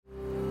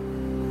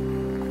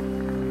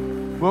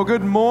Well,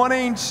 good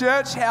morning,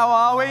 church. How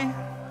are we?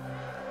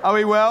 Are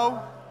we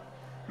well?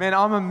 Man,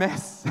 I'm a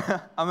mess.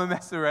 I'm a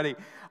mess already.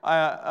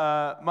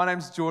 My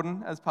name's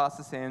Jordan, as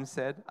Pastor Sam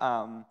said.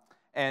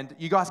 And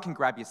you guys can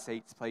grab your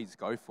seats, please.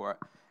 Go for it.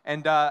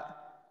 And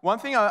one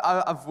thing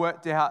I've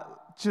worked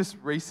out just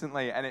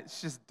recently, and it's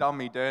just done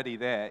me dirty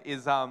there,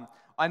 is I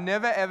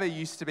never ever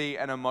used to be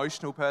an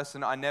emotional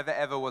person. I never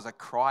ever was a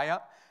crier.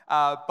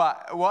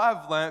 But what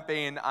I've learnt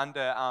being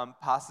under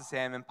Pastor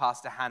Sam and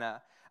Pastor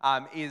Hannah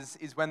is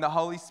when the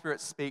Holy Spirit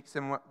speaks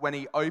and when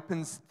He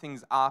opens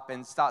things up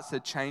and starts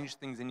to change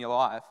things in your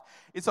life,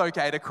 it's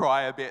okay to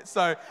cry a bit.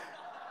 So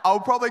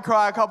I'll probably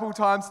cry a couple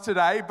times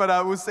today,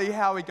 but we'll see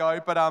how we go.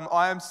 But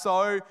I am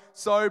so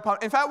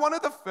pumped. In fact, one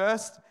of the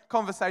first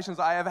conversations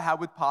I ever had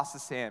with Pastor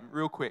Sam,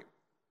 real quick,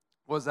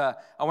 was I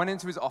went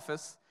into his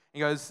office. He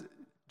goes,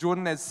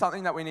 "Jordan, there's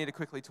something that we need to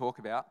quickly talk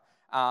about.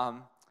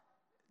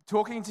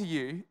 Talking to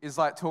you is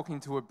like talking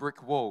to a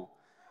brick wall."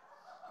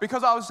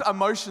 Because I was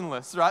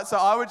emotionless, right? So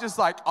I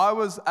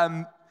was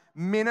a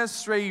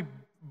ministry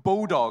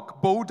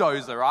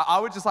bulldozer, right? I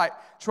would just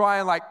try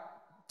and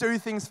do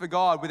things for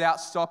God without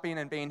stopping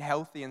and being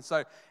healthy. And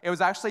so it was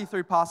actually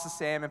through Pastor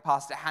Sam and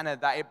Pastor Hannah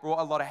that it brought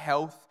a lot of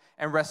health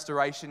and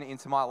restoration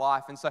into my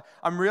life. And so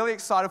I'm really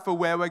excited for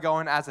where we're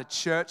going as a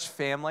church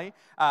family.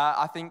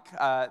 I think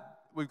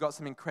we've got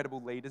some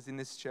incredible leaders in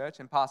this church,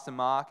 and Pastor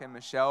Mark and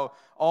Michelle,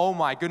 oh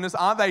my goodness,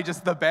 aren't they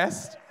just the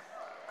best?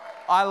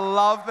 I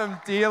love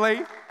them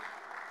dearly.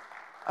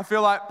 I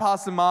feel like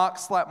Pastor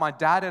Mark's like my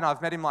dad, and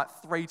I've met him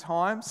 3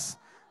 times,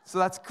 so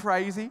that's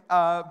crazy.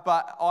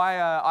 But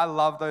I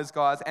love those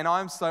guys, and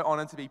I'm so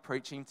honored to be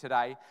preaching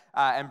today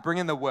and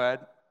bringing the word.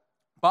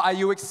 But are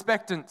you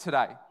expectant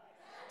today?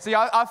 See,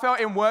 I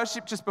felt in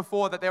worship just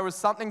before that there was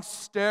something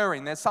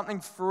stirring. There's something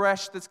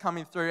fresh that's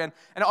coming through,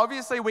 and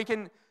obviously we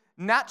can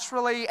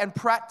naturally and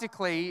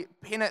practically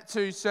pin it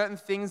to certain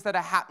things that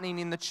are happening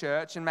in the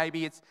church, and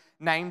maybe it's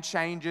name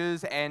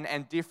changes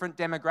and different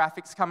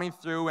demographics coming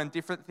through and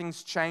different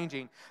things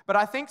changing. But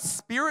I think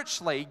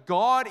spiritually,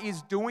 God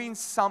is doing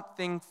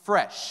something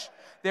fresh.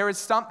 There is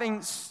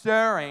something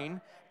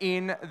stirring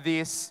in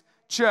this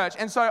church.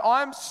 And so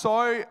I'm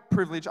so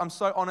privileged, I'm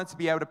so honored to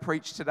be able to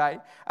preach today.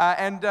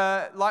 And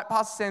like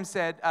Pastor Sam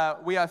said,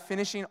 we are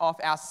finishing off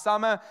our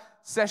summer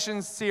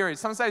session series.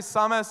 Some say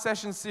summer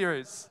session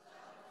series.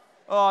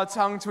 Oh,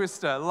 tongue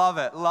twister. Love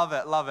it, love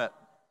it, love it.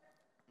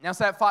 Now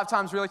say it 5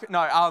 times really quick.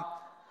 No,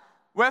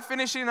 we're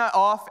finishing it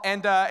off,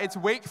 and it's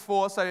week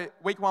 4. So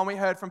week 1 we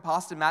heard from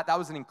Pastor Matt. That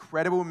was an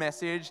incredible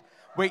message.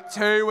 Week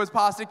 2 was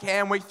Pastor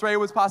Cam. Week 3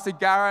 was Pastor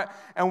Garrett.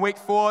 And week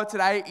 4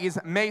 today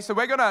is me. So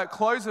we're going to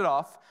close it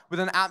off with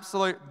an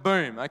absolute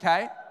boom,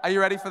 okay? Are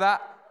you ready for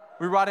that?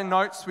 We're writing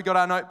notes. We got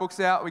our notebooks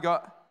out. We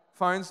got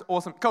phones.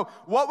 Awesome. Cool.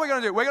 What we're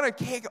going to do, we're going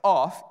to kick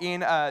off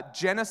in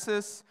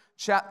Genesis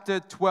chapter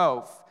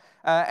 12.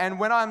 And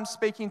when I'm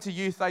speaking to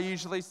youth, I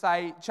usually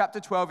say chapter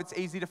 12, it's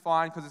easy to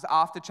find because it's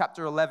after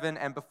chapter 11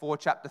 and before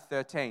chapter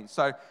 13.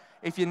 So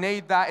if you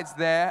need that, it's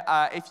there.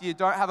 If you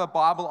don't have a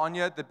Bible on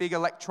you, the big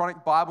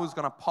electronic Bible is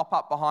going to pop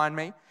up behind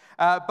me.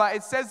 But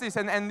it says this,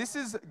 and this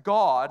is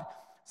God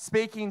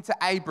speaking to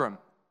Abram.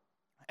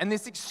 And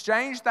this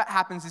exchange that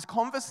happens, this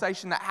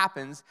conversation that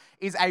happens,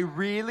 is a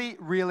really,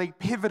 really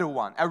pivotal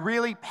one, a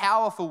really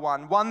powerful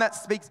one that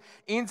speaks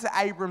into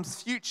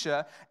Abram's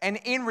future and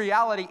in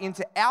reality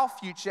into our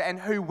future and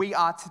who we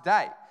are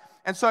today.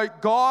 And so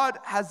God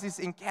has this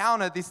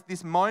encounter,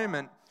 this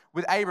moment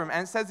with Abram,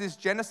 and it says this,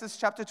 Genesis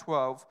chapter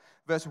 12,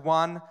 verse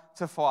 1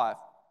 to 5.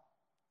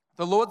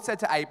 The Lord said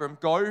to Abram,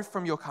 "Go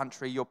from your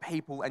country, your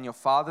people, and your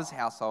father's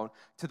household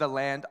to the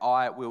land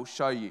I will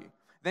show you."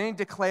 Then he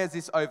declares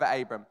this over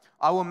Abram: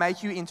 "I will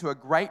make you into a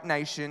great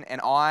nation, and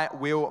I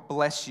will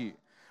bless you.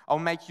 I will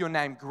make your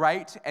name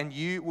great, and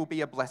you will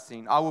be a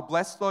blessing. I will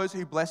bless those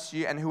who bless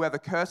you, and whoever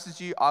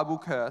curses you, I will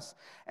curse.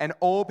 And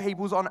all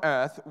peoples on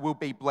earth will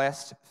be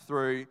blessed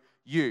through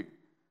you."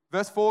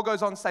 Verse 4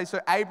 goes on to say, "So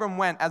Abram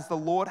went as the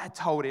Lord had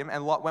told him,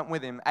 and Lot went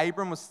with him.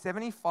 Abram was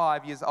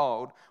 75 years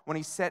old when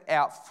he set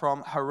out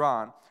from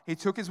Haran. He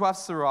took his wife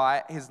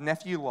Sarai, his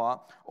nephew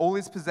Lot, all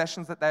his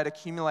possessions that they had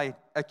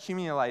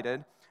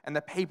accumulated, and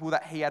the people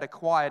that he had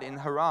acquired in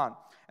Haran.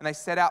 And they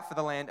set out for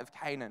the land of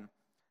Canaan.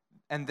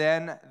 And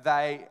then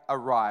they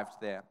arrived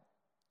there."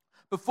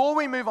 Before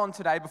we move on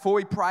today, before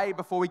we pray,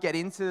 before we get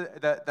into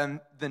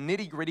the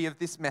nitty-gritty of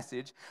this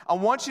message, I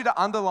want you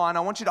to underline,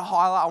 I want you to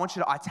highlight, I want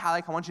you to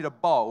italic, I want you to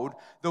bold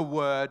the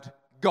word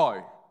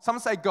go.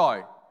 Someone say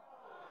go.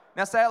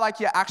 Now say it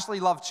like you actually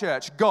love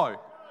church. Go.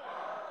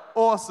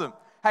 Awesome.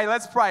 Hey,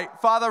 let's pray.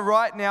 Father,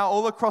 right now,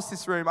 all across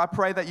this room, I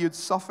pray that you'd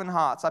soften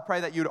hearts. I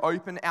pray that you'd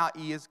open our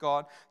ears,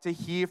 God, to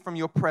hear from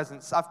your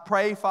presence. I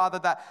pray, Father,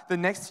 that the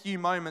next few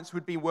moments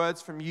would be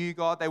words from you,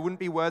 God. They wouldn't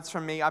be words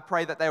from me. I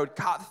pray that they would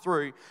cut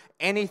through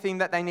anything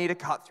that they need to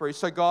cut through.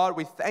 So, God,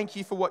 we thank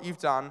you for what you've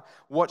done,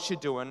 what you're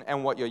doing,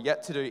 and what you're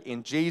yet to do.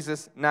 In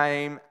Jesus'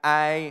 name,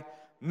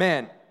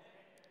 amen.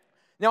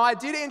 Now, I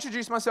did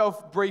introduce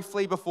myself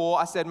briefly before.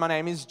 I said my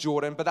name is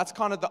Jordan, but that's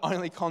kind of the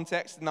only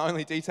context and the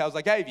only details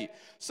I gave you.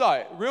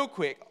 So, real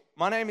quick,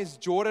 My name is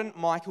Jordan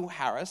Michael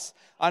Harris.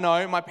 I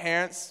know my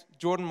parents,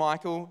 Jordan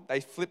Michael, they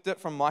flipped it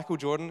from Michael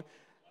Jordan.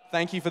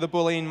 Thank you for the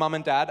bullying, mum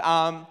and dad.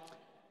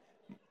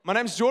 My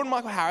name's Jordan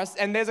Michael Harris,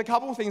 and there's a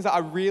couple of things that I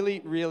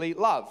really, really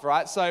love,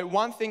 right? So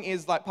one thing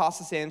is, like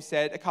Pastor Sam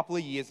said a couple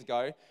of years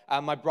ago,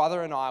 my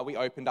brother and I, we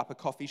opened up a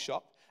coffee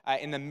shop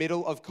in the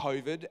middle of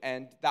COVID,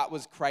 and that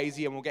was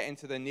crazy, and we'll get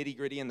into the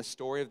nitty-gritty and the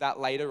story of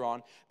that later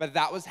on. But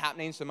that was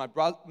happening, so my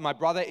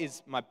brother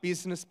is my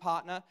business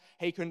partner.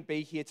 He couldn't be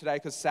here today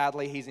because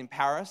sadly he's in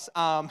Paris.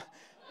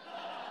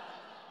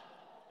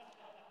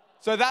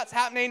 So that's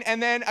happening,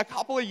 and then a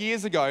couple of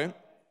years ago,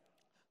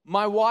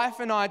 my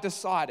wife and I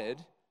decided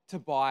to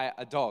buy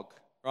a dog,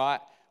 right?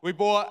 We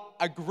bought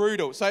a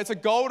Groodle. So it's a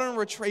golden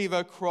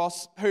retriever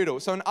cross poodle.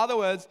 So in other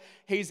words,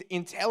 he's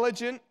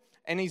intelligent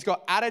and he's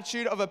got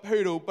attitude of a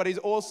poodle, but he's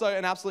also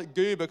an absolute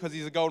goober because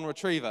he's a golden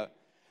retriever.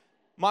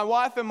 My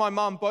wife and my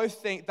mum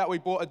both think that we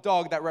bought a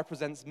dog that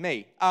represents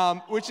me,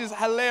 which is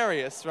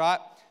hilarious, right?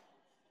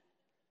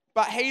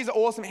 But he's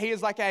awesome. He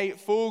is like a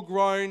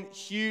full-grown,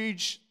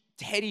 huge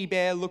teddy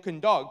bear looking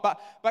dog.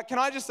 But can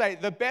I just say,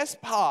 the best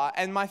part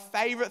and my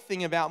favorite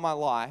thing about my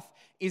life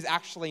is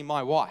actually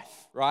my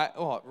wife, right?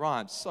 Oh, it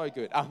rhymes so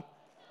good.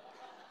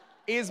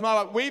 Is my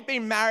wife. We've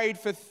been married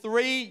for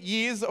 3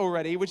 years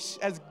already, which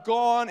has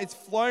gone, it's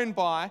flown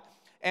by.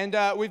 And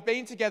we've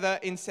been together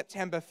in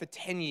September for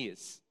 10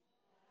 years.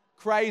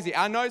 Crazy.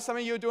 I know some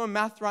of you are doing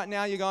math right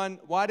now. You're going,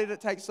 why did it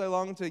take so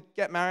long to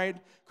get married?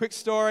 Quick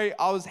story,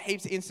 I was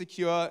heaps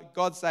insecure.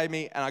 God saved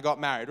me and I got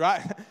married,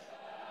 right?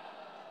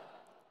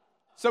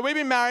 So we've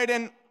been married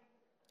and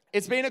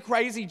it's been a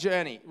crazy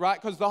journey,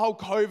 right? Because the whole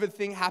COVID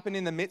thing happened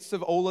in the midst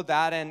of all of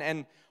that.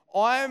 And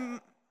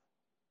I'm,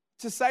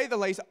 to say the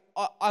least,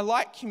 I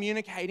like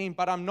communicating,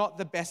 but I'm not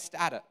the best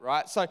at it,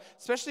 right? So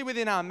especially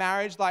within our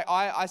marriage, like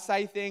I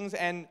say things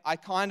and I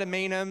kind of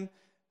mean them.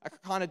 I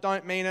kind of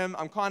don't mean them.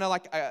 I'm kind of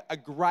like a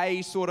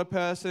gray sort of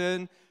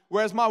person.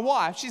 Whereas my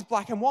wife, she's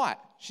black and white.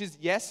 She's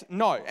yes,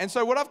 no. And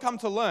so what I've come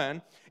to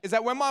learn is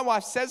that when my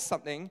wife says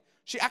something,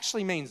 she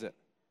actually means it,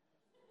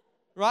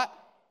 right?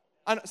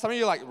 And some of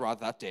you are like, write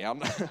that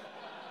down.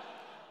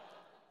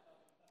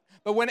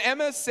 But when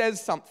Emma says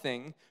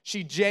something,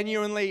 she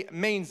genuinely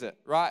means it,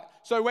 right?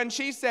 So when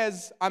she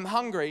says, I'm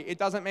hungry, it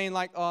doesn't mean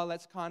like, oh,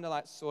 let's kind of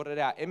like sort it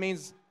out. It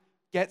means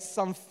get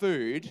some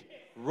food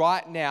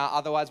right now,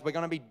 otherwise we're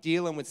going to be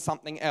dealing with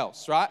something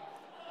else, right?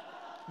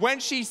 When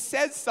she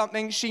says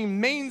something, she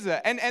means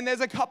it. And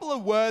there's a couple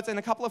of words and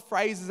a couple of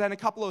phrases and a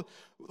couple of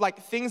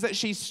like things that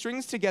she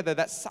strings together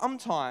that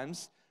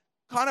sometimes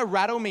kind of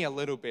rattle me a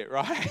little bit,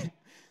 right?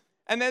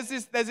 And there's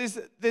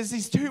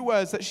these two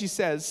words that she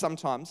says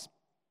sometimes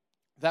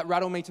that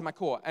rattle me to my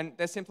core. And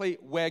they're simply,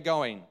 we're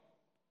going.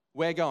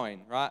 We're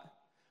going, right?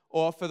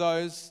 Or for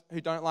those who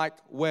don't like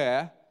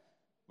where,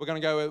 we're going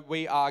to go with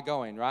we are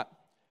going, right?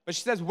 But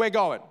she says, we're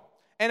going.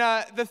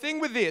 And the thing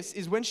with this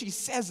is when she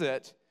says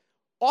it,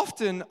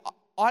 often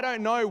I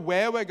don't know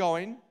where we're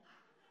going,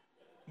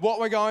 what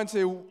we're going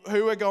to,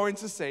 who we're going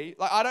to see.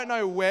 Like, I don't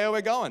know where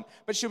we're going.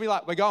 But she'll be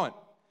like, we're going.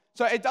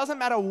 So it doesn't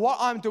matter what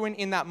I'm doing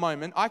in that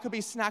moment. I could be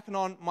snacking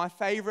on my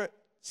favorite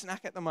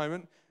snack at the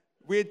moment.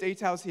 Weird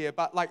details here,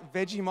 but like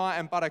Vegemite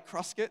and butter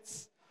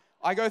Croskets.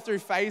 I go through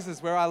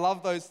phases where I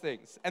love those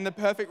things. And the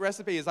perfect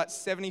recipe is like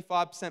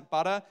 75%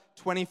 butter,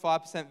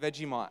 25%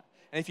 Vegemite.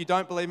 And if you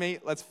don't believe me,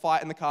 let's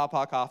fight in the car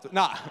park after.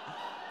 Nah.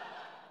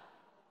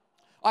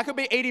 I could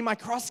be eating my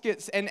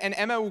Croskets and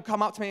Emma will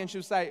come up to me and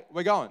she'll say,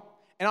 we're going.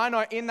 And I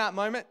know in that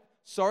moment,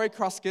 sorry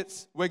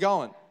Croskets, we're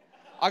going.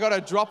 I got to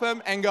drop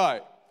them and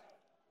go.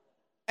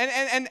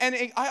 And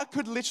I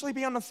could literally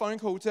be on a phone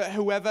call to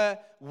whoever,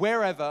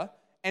 wherever,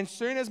 and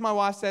soon as my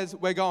wife says,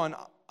 we're going,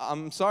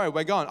 I'm sorry,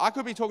 we're going. I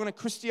could be talking to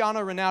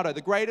Cristiano Ronaldo,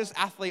 the greatest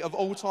athlete of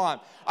all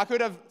time. I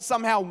could have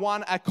somehow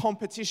won a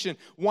competition,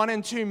 1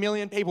 in 2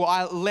 million people.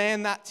 I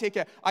land that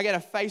ticket. I get a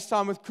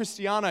FaceTime with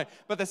Cristiano.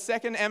 But the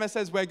second Emma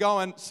says, we're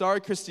going, sorry,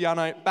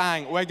 Cristiano,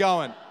 bang, we're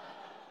going.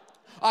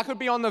 I could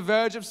be on the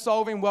verge of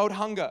solving world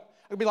hunger.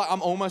 I'd be like,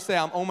 I'm almost there,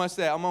 I'm almost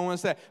there, I'm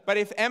almost there. But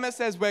if Emma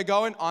says we're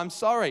going, I'm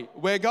sorry,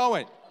 we're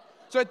going.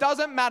 So it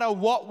doesn't matter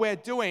what we're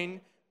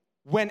doing.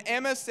 When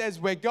Emma says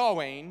we're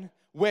going,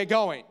 we're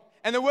going.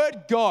 And the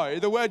word go,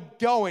 the word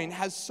going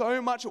has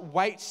so much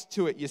weight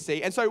to it, you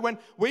see. And so when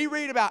we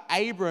read about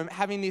Abram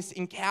having this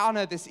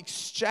encounter, this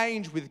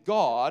exchange with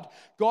God,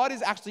 God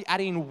is actually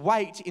adding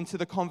weight into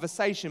the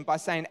conversation by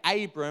saying,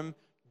 Abram,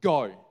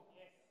 go.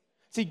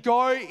 See,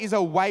 go is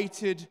a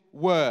weighted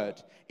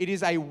word. It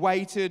is a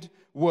weighted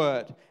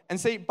word. And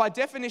see, by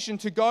definition,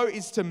 to go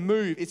is to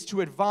move, it's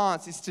to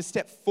advance, it's to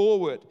step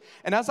forward.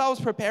 And as I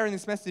was preparing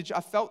this message, I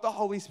felt the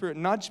Holy Spirit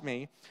nudge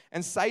me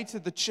and say to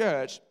the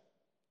church,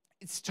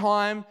 it's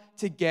time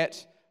to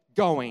get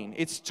going.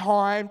 It's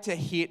time to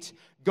hit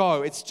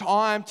go. It's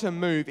time to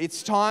move.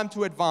 It's time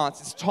to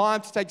advance. It's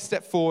time to take a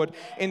step forward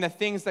in the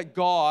things that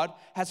God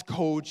has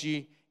called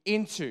you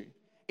into.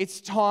 It's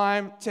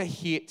time to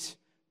hit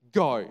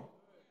go.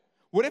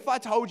 What if I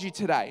told you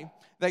today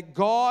that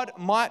God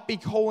might be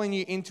calling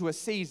you into a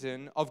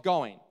season of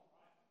going?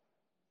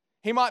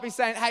 He might be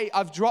saying, hey,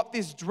 I've dropped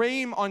this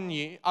dream on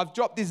you. I've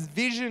dropped this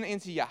vision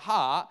into your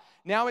heart.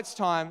 Now it's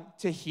time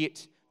to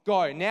hit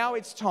go. Now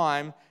it's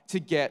time to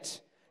get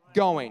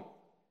going.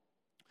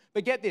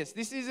 But get this,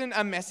 this isn't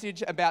a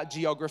message about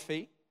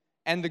geography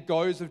and the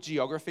goes of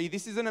geography.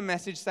 This isn't a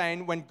message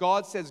saying when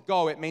God says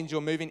go, it means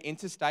you're moving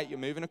interstate, you're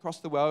moving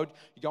across the world,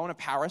 you're going to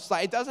Paris.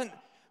 Like it doesn't,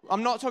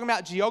 I'm not talking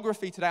about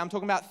geography today, I'm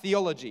talking about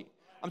theology.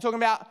 I'm talking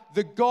about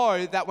the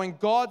go that when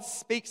God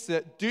speaks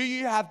it, do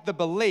you have the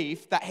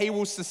belief that He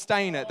will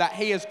sustain it, that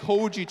He has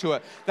called you to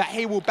it, that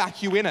He will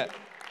back you in it?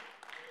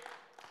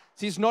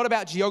 See, it's not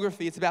about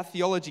geography, it's about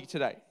theology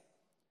today.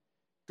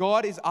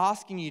 God is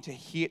asking you to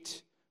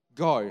hit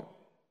go.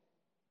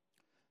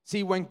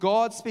 See, when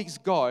God speaks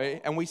go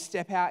and we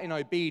step out in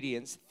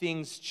obedience,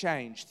 things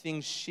change,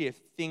 things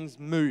shift, things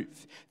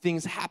move,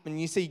 things happen.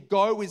 You see,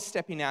 go is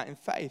stepping out in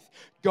faith.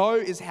 Go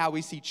is how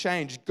we see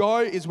change. Go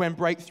is when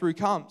breakthrough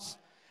comes.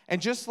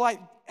 And just like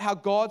how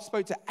God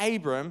spoke to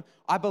Abram,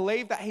 I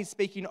believe that He's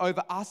speaking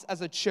over us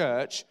as a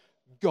church,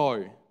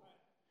 go.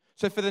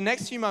 So for the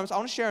next few moments, I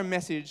want to share a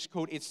message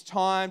called It's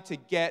Time to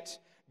Get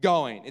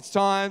Going. It's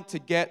time to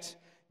get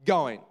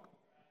going.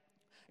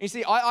 You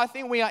see, I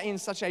think we are in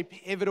such a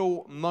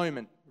pivotal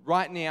moment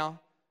right now,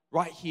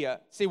 right here.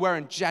 See, we're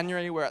in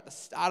January. We're at the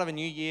start of a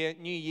new year,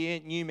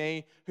 new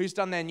me. Who's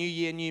done their new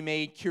year, new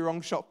me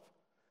Koorong shop?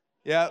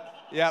 Yeah,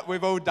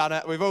 we've all done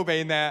it. We've all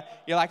been there.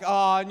 You're like,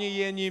 oh, new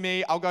year, new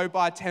me. I'll go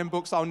buy 10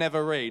 books I'll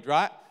never read,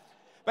 right?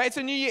 But it's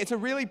a new year. It's a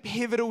really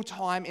pivotal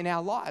time in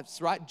our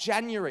lives, right?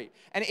 January.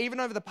 And even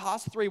over the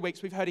past 3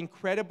 weeks, we've heard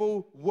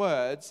incredible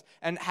words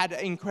and had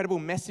incredible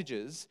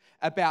messages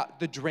about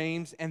the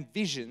dreams and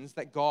visions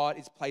that God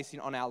is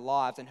placing on our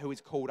lives and who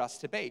He's called us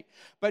to be.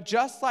 But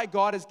just like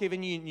God has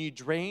given you new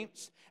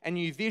dreams and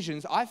new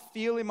visions, I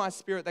feel in my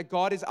spirit that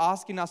God is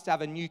asking us to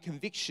have a new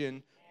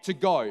conviction to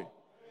go.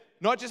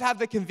 Not just have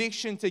the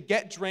conviction to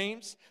get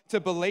dreams, to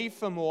believe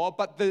for more,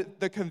 but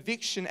the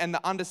conviction and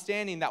the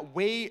understanding that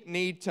we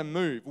need to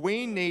move.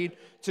 We need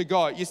to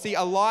go. You see,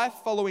 a life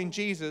following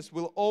Jesus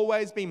will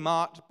always be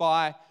marked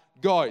by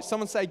go.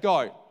 Someone say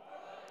go.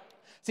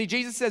 See,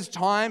 Jesus says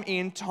time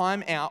in,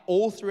 time out,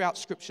 all throughout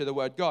Scripture, the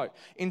word go.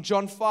 In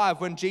John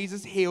 5, when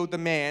Jesus healed the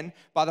man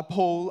by the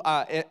pool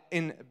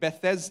in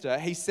Bethesda,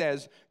 He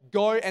says,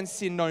 go and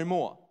sin no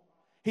more.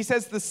 He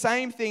says the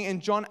same thing in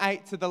John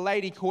 8 to the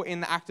lady caught in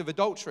the act of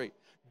adultery.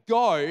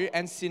 Go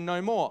and sin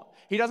no more.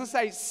 He doesn't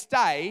say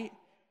stay,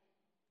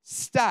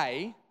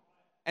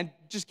 and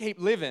just keep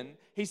living.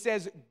 He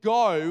says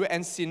go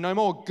and sin no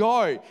more.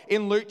 Go.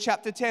 In Luke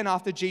chapter 10,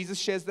 after Jesus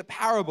shares the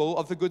parable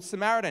of the Good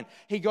Samaritan,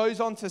 He goes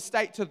on to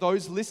state to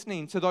those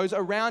listening, to those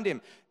around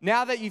Him,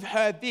 now that you've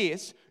heard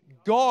this,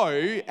 go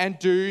and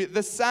do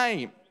the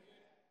same.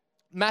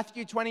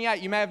 Matthew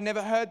 28, you may have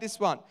never heard this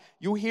one.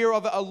 You'll hear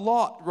of it a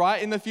lot,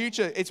 right, in the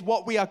future. It's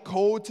what we are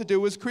called to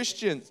do as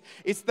Christians.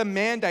 It's the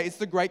mandate. It's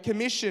the Great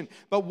Commission.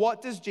 But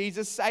what does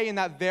Jesus say in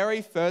that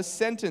very first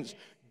sentence?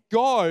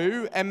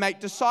 Go and make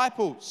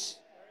disciples.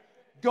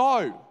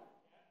 Go.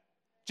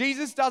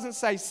 Jesus doesn't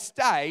say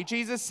stay.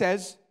 Jesus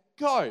says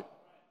go.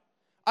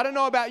 I don't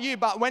know about you,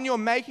 but when you're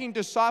making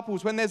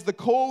disciples, when there's the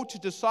call to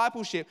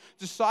discipleship,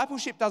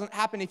 discipleship doesn't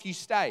happen if you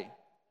stay.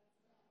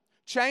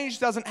 Change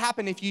doesn't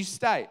happen if you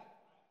stay.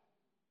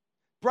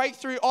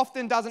 Breakthrough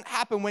often doesn't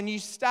happen when you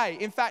stay.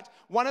 In fact,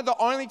 one of the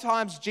only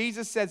times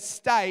Jesus said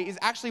stay is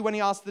actually when He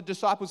asked the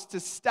disciples to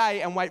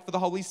stay and wait for the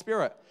Holy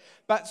Spirit.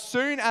 But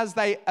soon as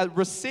they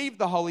receive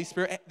the Holy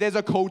Spirit, there's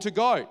a call to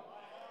go.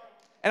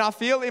 And I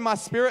feel in my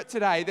spirit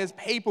today, there's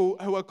people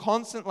who are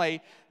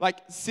constantly like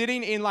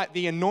sitting in like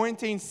the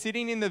anointing,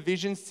 sitting in the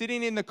vision,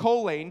 sitting in the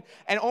calling,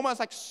 and almost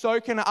like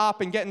soaking it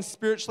up and getting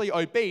spiritually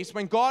obese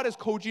when God has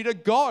called you to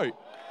go.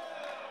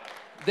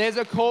 There's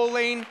a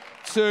calling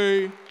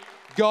to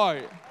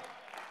go.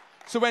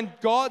 So when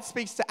God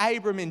speaks to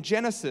Abram in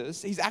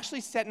Genesis, He's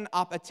actually setting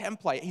up a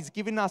template. He's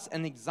giving us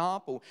an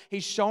example.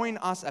 He's showing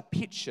us a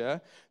picture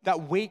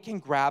that we can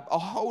grab a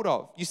hold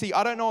of. You see,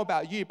 I don't know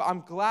about you, but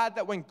I'm glad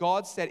that when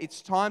God said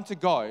it's time to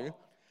go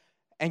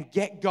and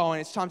get going,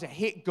 it's time to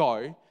hit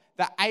go,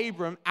 that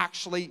Abram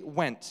actually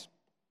went.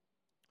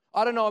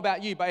 I don't know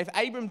about you, but if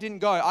Abram didn't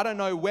go, I don't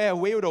know where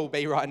we would all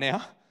be right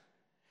now.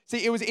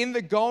 See, it was in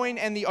the going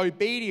and the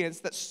obedience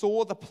that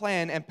saw the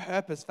plan and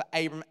purpose for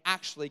Abram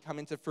actually come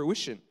into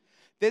fruition.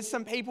 There's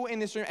some people in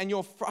this room and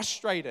you're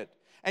frustrated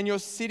and you're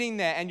sitting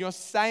there and you're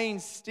saying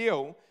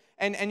still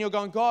and you're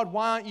going, God,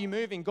 why aren't you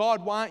moving?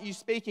 God, why aren't you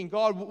speaking?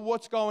 God,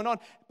 what's going on?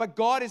 But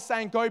God is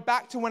saying, go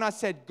back to when I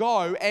said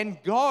go and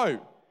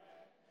go.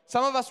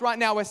 Some of us right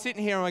now, we're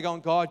sitting here and we're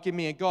going, God, give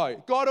me a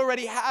go. God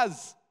already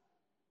has,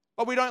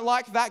 but we don't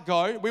like that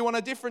go. We want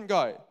a different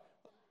go.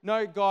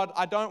 No, God,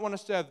 I don't want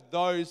to serve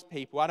those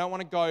people. I don't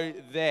want to go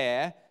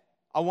there.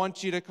 I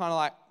want you to kind of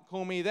like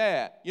call me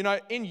there. You know,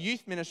 in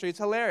youth ministry, it's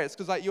hilarious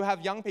because like you'll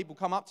have young people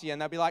come up to you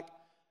and they'll be like,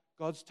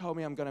 God's told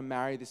me I'm going to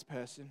marry this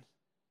person.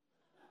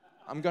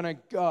 I'm going to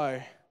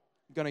go.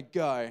 I'm going to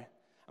go.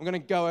 I'm going to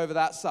go over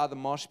that side of the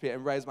mosh pit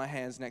and raise my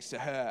hands next to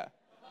her.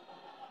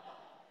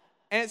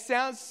 And it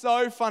sounds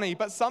so funny,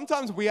 but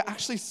sometimes we are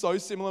actually so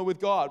similar with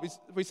God.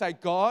 We say,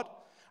 God,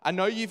 I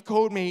know you've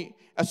called me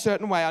a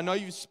certain way. I know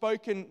you've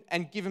spoken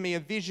and given me a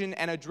vision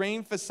and a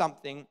dream for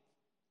something.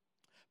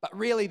 But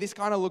really, this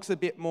kind of looks a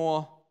bit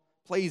more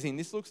pleasing.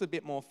 This looks a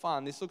bit more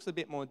fun. This looks a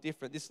bit more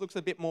different. This looks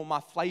a bit more my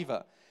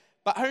flavor.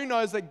 But who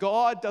knows that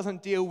God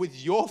doesn't deal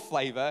with your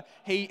flavor.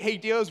 He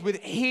deals with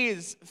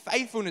His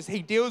faithfulness.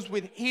 He deals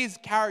with His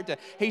character.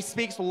 He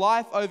speaks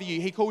life over you.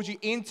 He calls you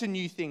into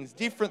new things,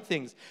 different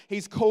things.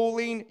 He's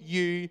calling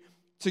you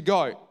to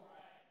go.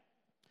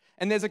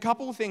 And there's a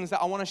couple of things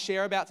that I want to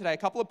share about today, a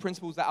couple of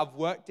principles that I've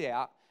worked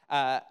out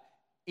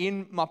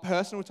in my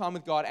personal time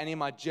with God and in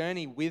my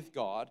journey with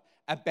God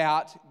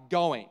about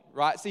going,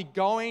 right? See,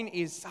 going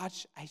is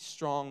such a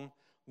strong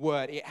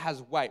word. It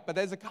has weight. But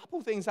there's a couple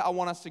of things that I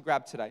want us to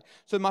grab today.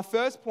 So my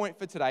first point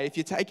for today, if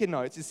you're taking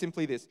notes, is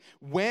simply this.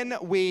 When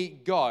we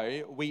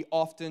go, we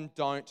often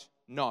don't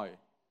know.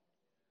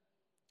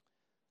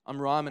 I'm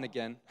rhyming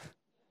again.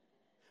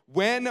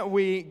 When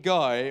we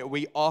go,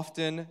 we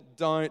often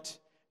don't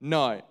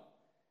know.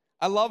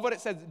 I love what it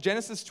says.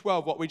 Genesis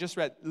 12, what we just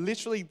read,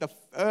 literally the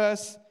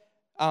first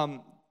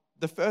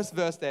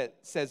verse there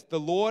says, the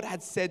Lord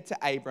had said to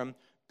Abram,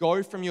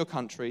 go from your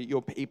country,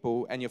 your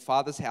people, and your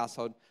father's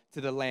household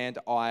to the land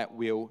I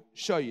will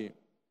show you.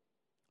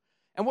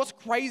 And what's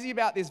crazy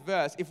about this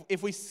verse,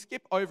 if we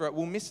skip over it,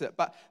 we'll miss it.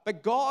 But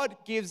God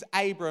gives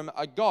Abram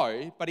a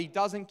go, but He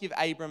doesn't give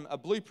Abram a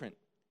blueprint.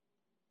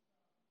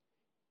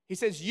 He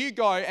says, you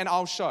go and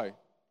I'll show.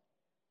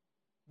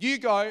 You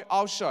go,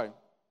 I'll show.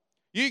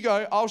 You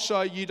go, I'll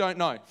show, you don't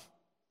know.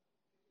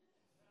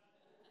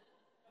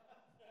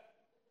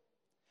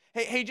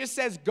 He just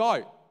says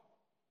go.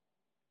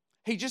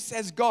 He just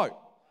says go.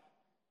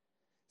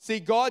 See,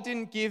 God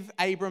didn't give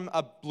Abram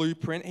a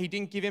blueprint. He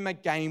didn't give him a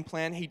game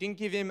plan. He didn't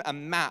give him a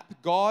map.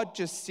 God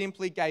just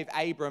simply gave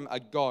Abram a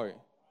go.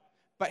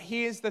 But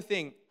here's the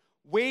thing.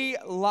 We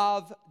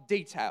love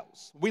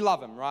details. We love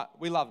them, right?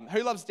 We love them.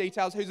 Who loves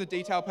details? Who's a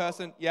detail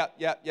person?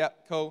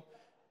 Yep, cool.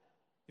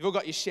 You've all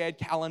got your shared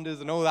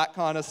calendars and all that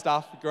kind of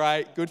stuff.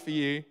 Great, good for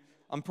you.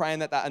 I'm praying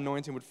that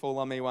anointing would fall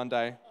on me one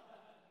day.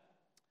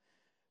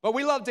 But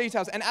we love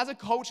details. And as a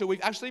culture,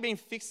 we've actually been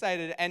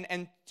fixated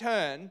and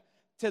turned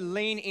to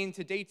lean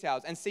into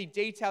details and see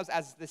details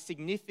as the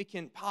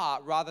significant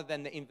part rather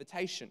than the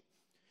invitation.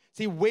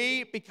 See,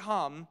 we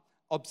become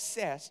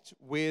obsessed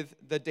with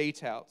the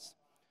details.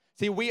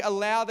 See, we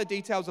allow the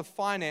details of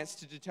finance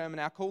to determine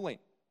our calling.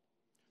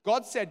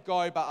 God said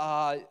go,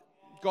 but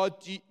God,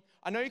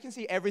 I know you can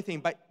see everything,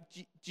 but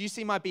do you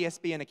see my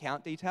BSB and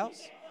account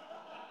details?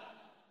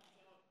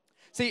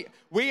 See,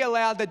 we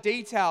allow the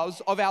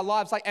details of our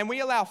lives, and we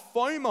allow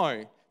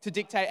FOMO to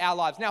dictate our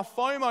lives. Now,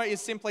 FOMO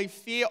is simply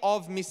fear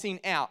of missing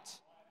out.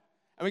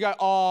 And we go,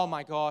 oh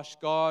my gosh,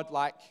 God,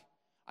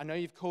 I know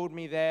you've called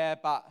me there,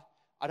 but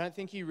I don't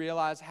think you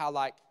realize how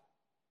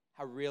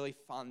really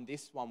fun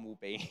this one will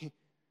be.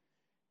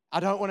 I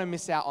don't want to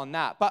miss out on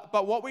that.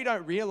 But what we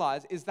don't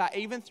realize is that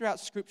even throughout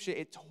Scripture,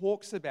 it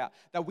talks about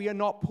that we are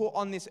not put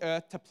on this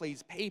earth to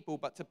please people,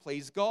 but to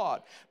please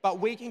God.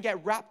 But we can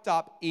get wrapped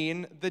up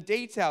in the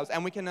details,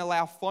 and we can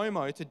allow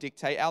FOMO to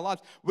dictate our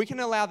lives. We can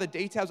allow the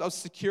details of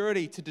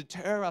security to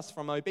deter us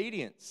from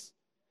obedience.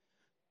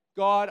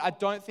 God, I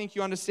don't think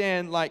you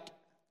understand,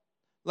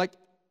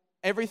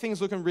 everything's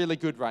looking really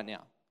good right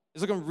now.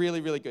 It's looking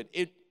really, really good.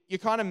 You're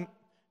kind of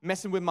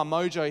messing with my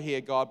mojo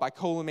here, God, by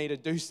calling me to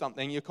do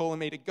something. You're calling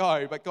me to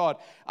go. But God,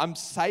 I'm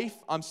safe,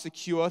 I'm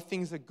secure,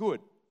 things are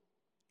good.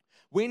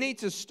 We need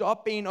to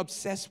stop being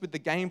obsessed with the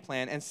game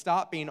plan and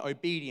start being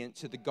obedient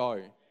to the go.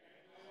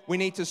 We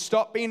need to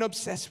stop being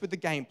obsessed with the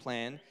game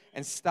plan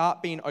and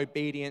start being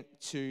obedient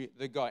to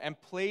the go. And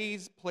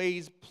please,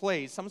 please,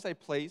 please, someone say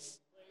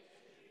please.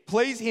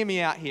 Please hear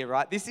me out here,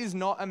 right? This is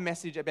not a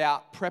message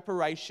about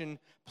preparation,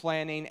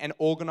 planning, and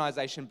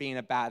organization being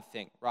a bad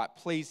thing, right?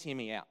 Please hear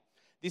me out.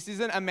 This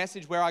isn't a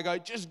message where I go,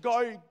 just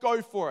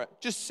go for it.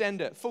 Just send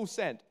it, full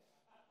send.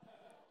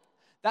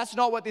 That's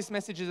not what this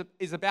message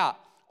is about.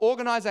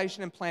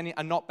 Organization and planning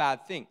are not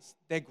bad things.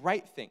 They're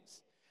great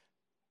things.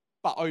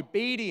 But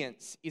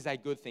obedience is a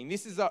good thing.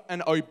 This is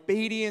an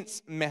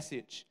obedience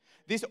message.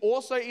 This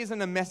also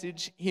isn't a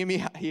message, hear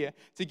me out here,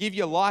 to give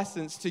you a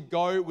license to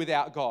go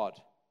without God.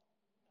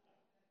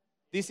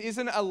 This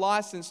isn't a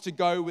license to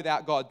go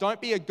without God. Don't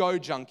be a go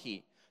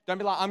junkie. Don't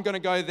be like, I'm going to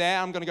go there,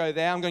 I'm going to go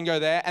there, I'm going to go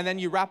there. And then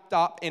you're wrapped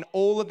up in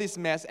all of this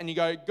mess and you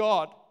go,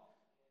 God,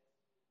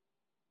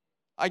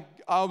 I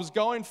was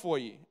going for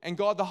you. And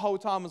God the whole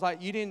time was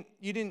like, you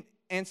didn't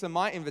answer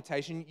my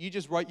invitation. You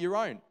just wrote your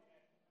own.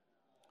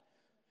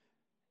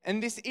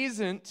 And this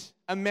isn't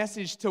a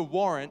message to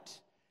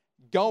warrant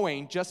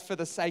going just for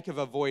the sake of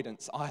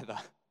avoidance either.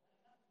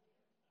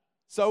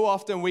 So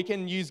often we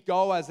can use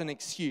go as an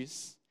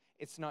excuse.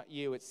 It's not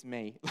you, it's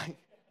me.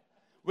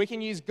 We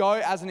can use go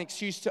as an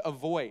excuse to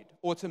avoid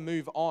or to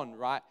move on,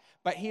 right?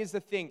 But here's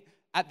the thing.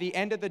 At the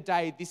end of the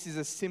day, this is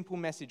a simple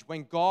message.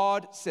 When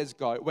God says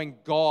go,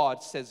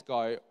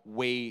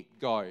 we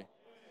go.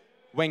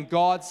 When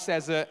God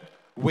says it,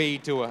 we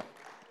do it.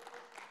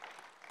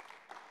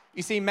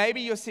 You see,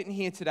 maybe you're sitting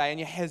here today and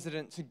you're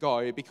hesitant to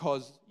go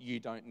because you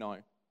don't know.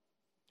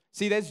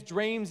 See, there's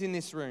dreams in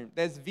this room.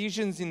 There's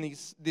visions in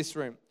this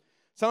room.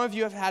 Some of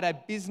you have had a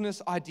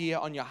business idea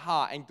on your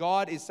heart, and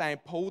God is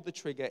saying, pull the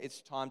trigger,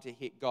 it's time to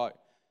hit go.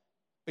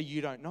 But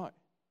you don't know.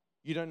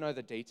 You don't know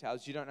the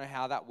details. You don't know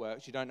how that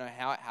works. You don't know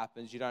how it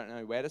happens. You don't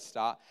know where to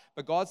start.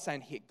 But God's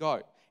saying, hit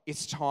go.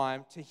 It's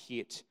time to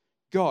hit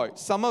go.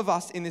 Some of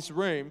us in this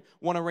room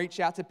want to reach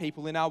out to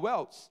people in our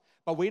worlds,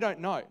 but we don't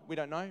know. We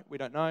don't know. We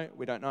don't know.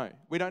 We don't know.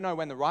 We don't know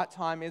when the right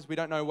time is. We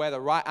don't know where the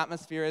right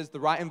atmosphere is, the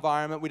right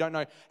environment. We don't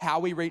know how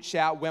we reach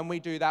out, when we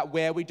do that,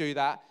 where we do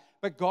that.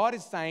 But God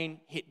is saying,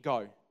 hit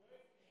go.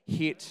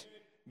 Hit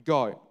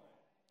go.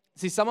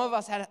 See, some of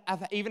us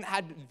have even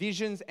had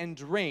visions and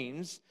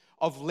dreams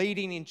of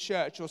leading in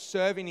church or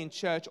serving in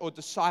church or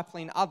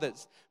discipling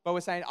others. But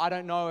we're saying, I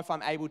don't know if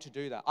I'm able to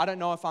do that. I don't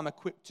know if I'm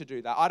equipped to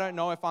do that. I don't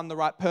know if I'm the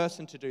right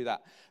person to do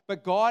that.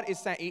 But God is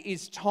saying, it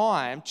is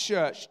time,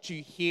 church,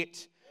 to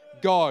hit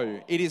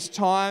go. It is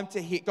time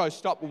to hit go.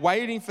 Stop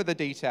waiting for the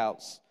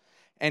details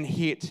and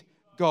hit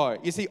go.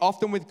 You see,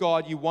 often with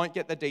God, you won't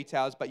get the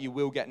details, but you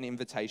will get an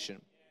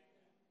invitation.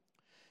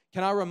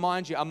 Can I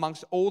remind you,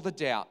 amongst all the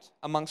doubt,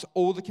 amongst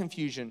all the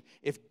confusion,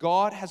 if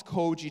God has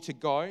called you to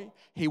go,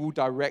 He will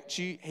direct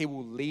you, He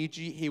will lead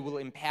you, He will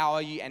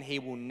empower you, and He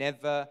will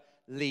never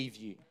leave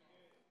you.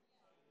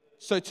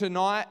 So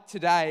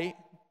today,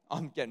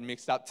 I'm getting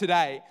mixed up.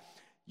 Today,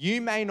 you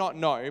may not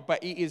know,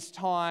 but it is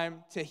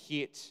time to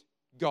hit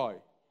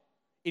go.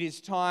 It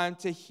is time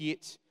to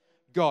hit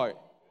go.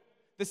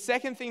 The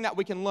second thing that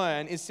we can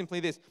learn is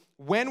simply this.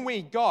 When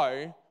we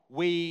go,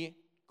 we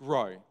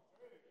grow.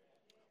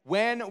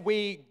 When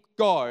we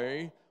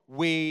go,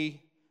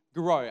 we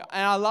grow.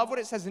 And I love what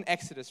it says in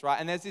Exodus, right?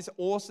 And there's this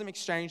awesome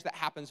exchange that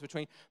happens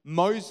between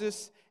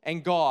Moses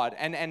and God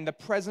and the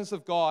presence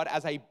of God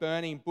as a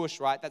burning bush,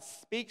 right? That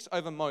speaks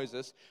over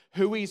Moses,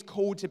 who he's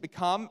called to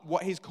become,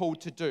 what he's called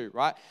to do,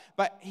 right?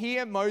 But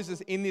here Moses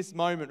in this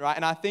moment, right?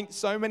 And I think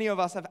so many of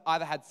us have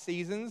either had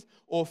seasons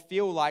or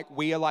feel like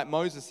we are like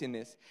Moses in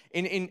this.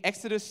 In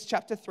Exodus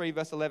chapter 3,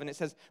 verse 11, it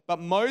says, "But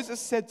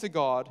Moses said to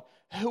God,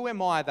 'Who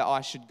am I that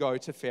I should go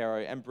to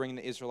Pharaoh and bring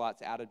the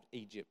Israelites out of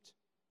Egypt?'"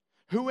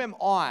 Who am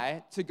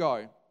I to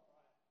go?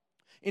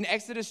 In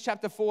Exodus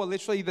chapter 4,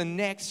 literally the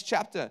next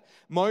chapter,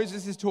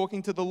 Moses is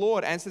talking to the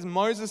Lord and says,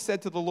 Moses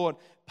said to the Lord,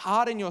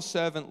 "Pardon your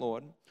servant,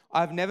 Lord. I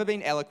have never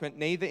been eloquent,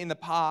 neither in the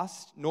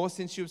past nor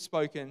since you have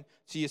spoken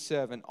to your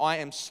servant. I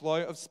am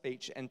slow of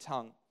speech and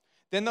tongue."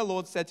 Then the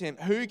Lord said to him,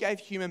 "Who gave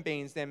human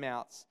beings their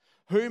mouths?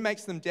 Who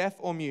makes them deaf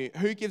or mute?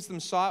 Who gives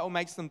them sight or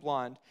makes them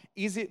blind?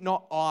 Is it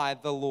not I,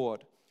 the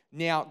Lord?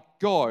 Now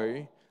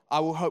go, I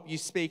will help you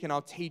speak and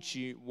I'll teach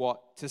you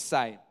what to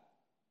say."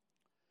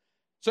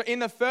 So in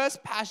the first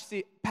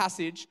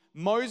passage,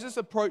 Moses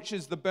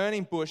approaches the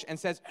burning bush and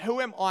says,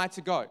 "Who am I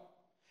to go?"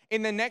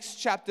 In the next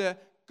chapter,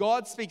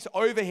 God speaks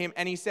over him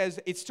and he says,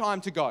 "It's time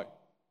to go."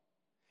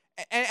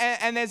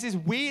 And there's this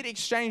weird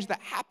exchange that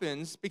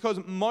happens because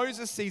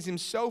Moses sees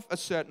himself a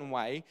certain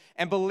way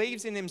and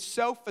believes in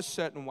himself a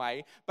certain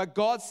way, but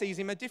God sees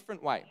him a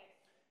different way.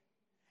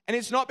 And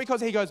it's not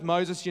because he goes,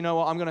 "Moses, you know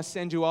what, I'm going to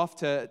send you off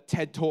to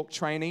TED Talk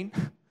training.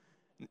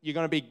 You're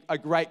going to be a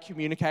great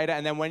communicator.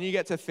 And then when you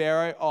get to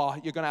Pharaoh,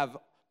 you're going to have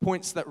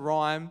points that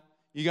rhyme.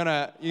 You're going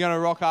to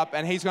rock up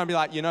and he's going to be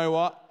like, "You know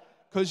what?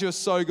 Because you're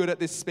so good at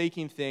this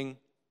speaking thing,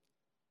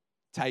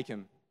 take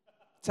him.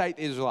 Take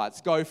the Israelites.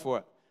 Go for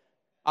it.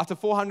 After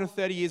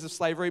 430 years of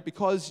slavery,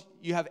 because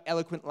you have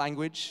eloquent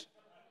language,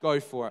 go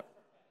for it."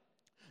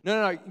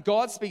 No.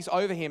 God speaks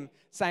over him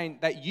saying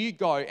that you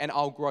go and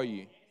I'll grow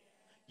you.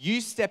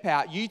 You step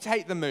out, you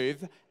take the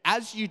move.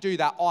 As you do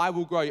that, I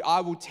will grow you. I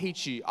will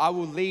teach you. I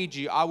will lead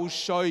you. I will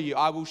show you.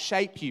 I will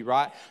shape you,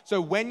 right? So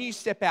when you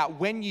step out,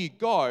 when you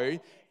go,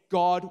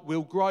 God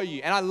will grow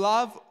you. And I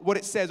love what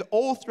it says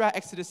all throughout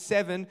Exodus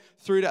 7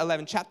 through to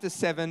 11, chapter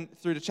 7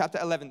 through to chapter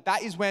 11.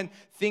 That is when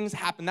things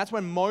happen. That's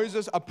when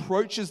Moses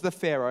approaches the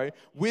Pharaoh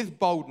with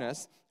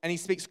boldness and he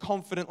speaks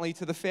confidently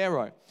to the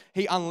Pharaoh.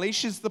 He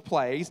unleashes the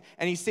plagues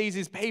and he sees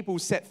his people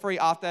set free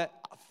after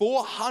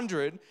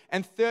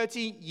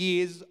 430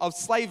 years of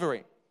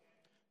slavery.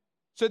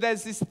 So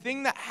there's this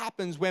thing that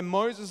happens where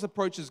Moses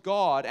approaches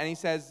God and he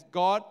says,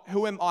 "God,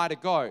 who am I to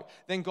go?"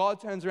 Then God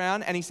turns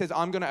around and he says,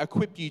 "I'm going to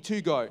equip you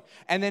to go."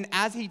 And then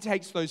as he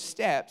takes those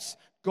steps,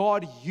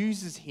 God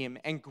uses him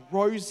and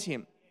grows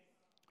him.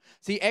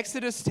 See,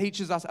 Exodus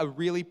teaches us a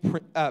really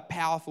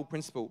powerful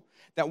principle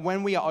that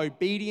when we are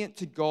obedient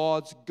to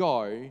God's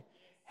go,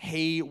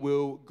 He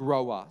will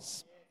grow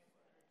us.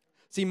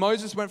 See,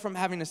 Moses went from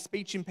having a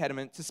speech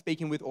impediment to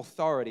speaking with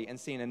authority and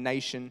seeing a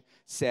nation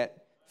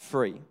set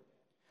free.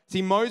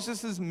 See,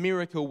 Moses'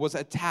 miracle was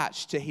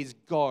attached to his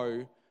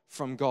go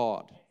from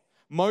God.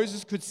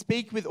 Moses could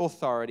speak with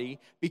authority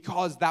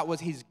because that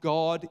was his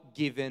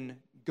God-given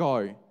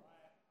go.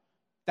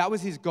 That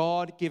was his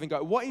God-given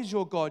go. What is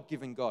your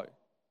God-given go?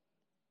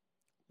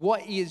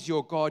 What is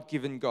your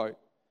God-given go?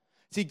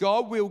 See,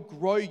 God will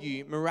grow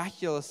you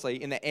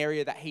miraculously in the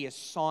area that He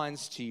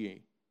assigns to you.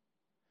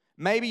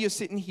 Maybe you're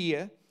sitting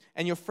here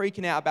and you're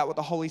freaking out about what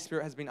the Holy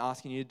Spirit has been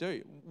asking you to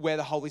do, where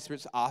the Holy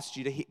Spirit's asked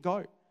you to hit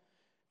go.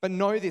 But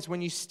know this,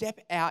 when you step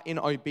out in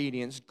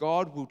obedience,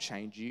 God will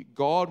change you,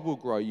 God will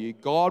grow you,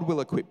 God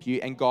will equip you,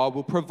 and God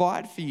will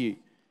provide for you.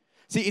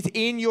 See, it's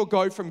in your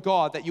go from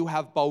God that you'll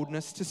have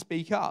boldness to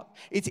speak up.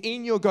 It's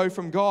in your go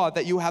from God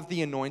that you'll have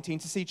the anointing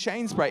to see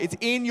chains break. It's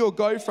in your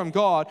go from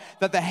God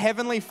that the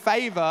heavenly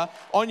favor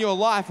on your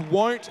life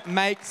won't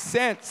make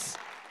sense.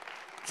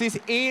 See, it's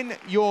in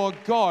your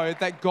go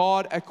that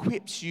God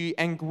equips you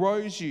and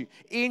grows you.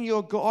 In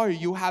your go,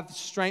 you'll have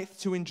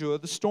strength to endure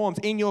the storms.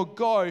 In your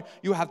go,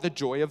 you'll have the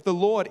joy of the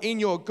Lord. In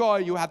your go,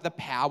 you'll have the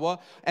power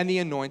and the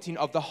anointing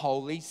of the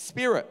Holy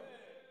Spirit.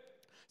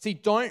 See,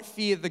 don't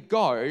fear the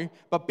go,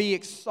 but be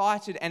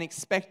excited and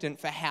expectant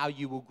for how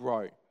you will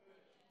grow.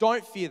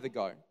 Don't fear the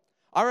go.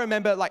 I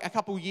remember like a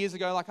couple years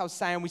ago, like I was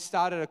saying, we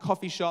started a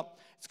coffee shop.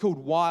 It's called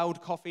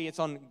Wild Coffee. It's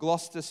on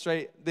Gloucester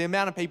Street. The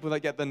amount of people that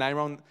get the name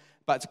wrong,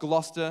 but it's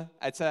Gloucester.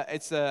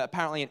 It's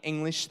apparently an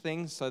English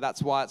thing, so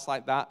that's why it's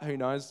like that. Who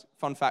knows?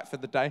 Fun fact for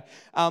the day.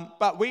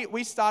 But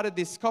we started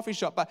this coffee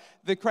shop. But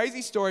the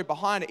crazy story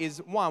behind it is,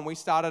 one, we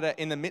started it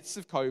in the midst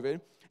of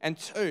COVID, and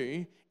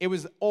two, it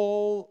was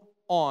all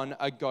on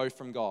a go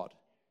from God.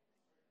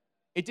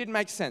 It didn't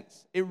make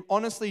sense. It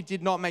honestly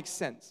did not make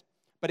sense,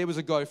 but it was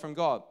a go from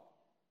God.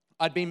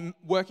 I'd been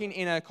working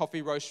in a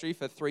coffee roastery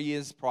for 3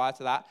 years prior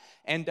to that,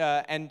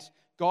 and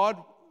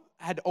God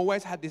had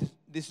always had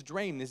this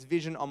dream, this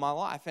vision on my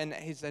life, and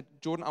he said,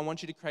 Jordan, I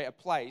want you to create a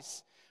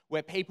place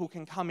where people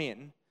can come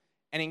in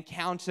and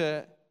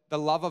encounter the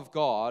love of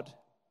God,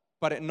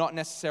 but it not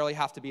necessarily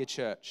have to be a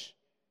church.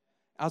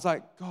 I was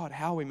like, God,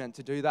 how are we meant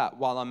to do that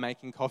while I'm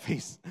making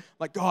coffees?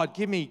 Like, God,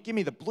 give me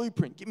the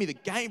blueprint, give me the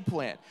game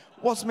plan.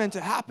 What's meant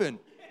to happen?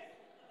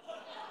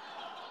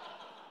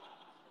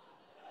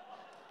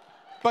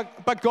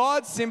 But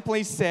God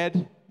simply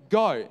said,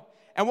 go.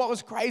 And what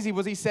was crazy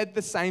was he said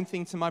the same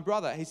thing to my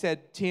brother. He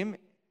said, Tim,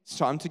 it's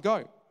time to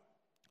go.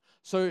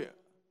 So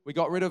we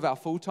got rid of our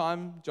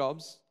full-time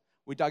jobs.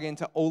 We dug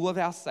into all of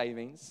our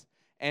savings.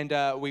 And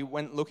we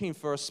went looking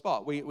for a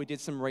spot. We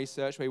did some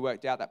research. We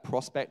worked out that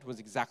Prospect was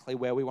exactly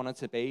where we wanted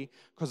to be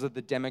because of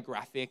the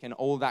demographic and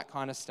all that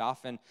kind of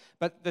stuff.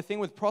 But the thing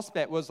with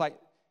Prospect was like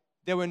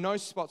there were no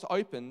spots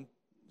open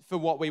for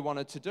what we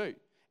wanted to do.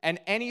 And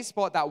any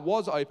spot that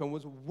was open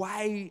was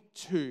way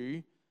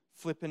too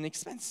flippin'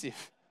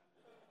 expensive.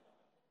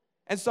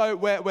 And so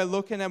we're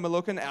looking,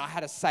 and I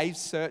had a save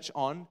search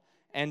on.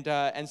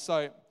 And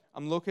so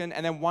I'm looking,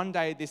 and then one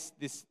day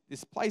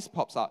this place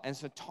pops up, and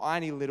it's a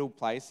tiny little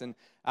place, and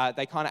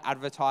they kind of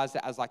advertised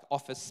it as like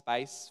office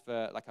space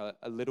for like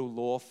a little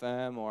law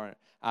firm or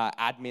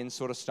admin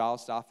sort of style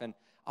stuff. And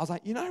I was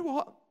like, you know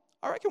what?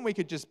 I reckon we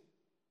could just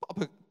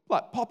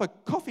pop a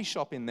coffee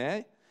shop in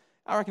there.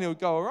 I reckon it would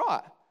go all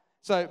right.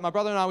 So my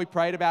brother and I, we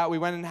prayed about it. We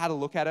went and had a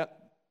look at it.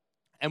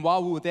 And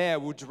while we were there,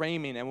 we were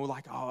dreaming, and we were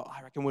like, oh,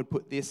 I reckon we'd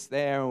put this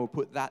there, and we'll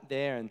put that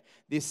there, and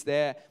this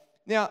there.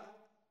 Now,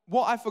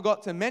 what I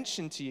forgot to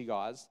mention to you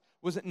guys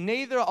was that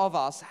neither of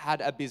us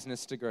had a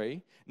business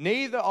degree.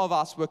 Neither of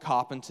us were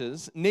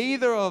carpenters.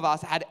 Neither of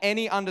us had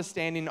any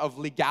understanding of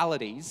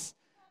legalities.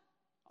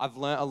 I've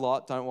learnt a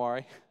lot, don't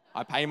worry.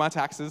 I pay my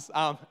taxes.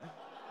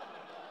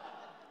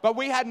 But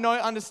we had no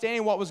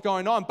understanding what was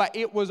going on, but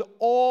it was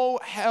all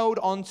held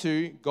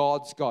onto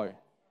God's go.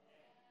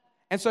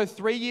 And so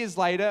 3 years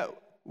later,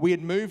 we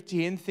had moved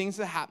in, things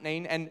are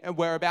happening, and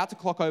we're about to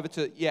clock over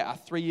to, a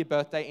 3-year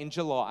birthday in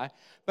July.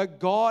 But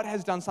God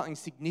has done something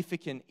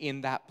significant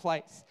in that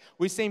place.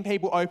 We've seen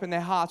people open their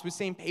hearts. We've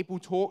seen people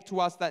talk to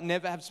us that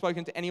never have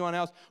spoken to anyone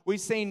else. We've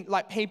seen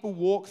like people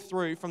walk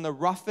through from the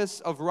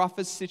roughest of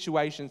roughest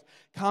situations,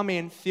 come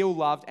in, feel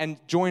loved, and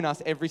join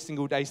us every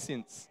single day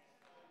since.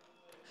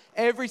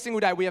 Every single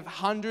day, we have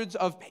hundreds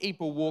of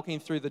people walking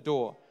through the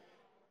door.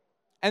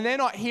 And they're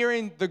not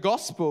hearing the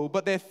gospel,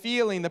 but they're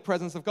feeling the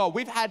presence of God.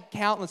 We've had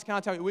countless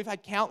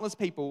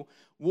people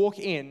walk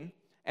in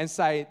and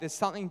say, there's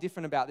something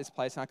different about this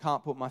place, and I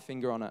can't put my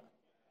finger on it.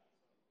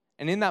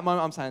 And in that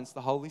moment, I'm saying, it's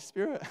the Holy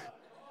Spirit.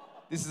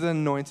 This is an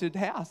anointed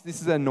house. This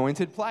is an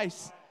anointed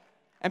place.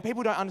 And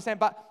people don't understand.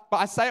 But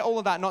I say all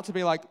of that not to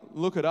be like,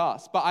 look at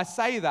us. But I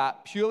say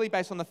that purely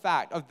based on the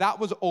fact of that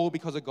was all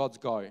because of God's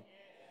go.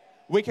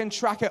 We can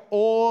track it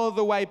all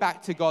the way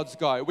back to God's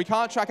go. We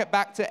can't track it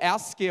back to our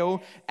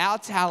skill, our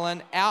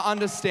talent, our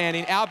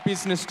understanding, our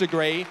business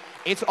degree.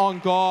 It's on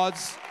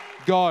God's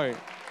go.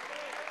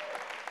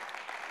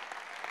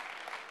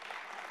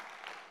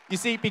 You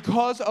see,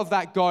 because of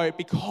that go,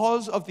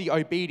 because of the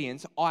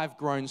obedience, I've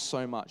grown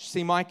so much.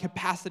 See, my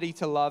capacity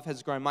to love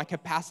has grown. My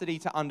capacity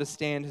to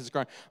understand has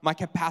grown. My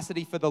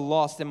capacity for the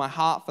lost and my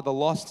heart for the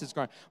lost has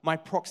grown. My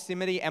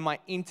proximity and my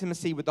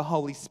intimacy with the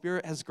Holy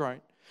Spirit has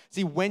grown.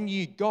 See, when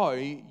you go,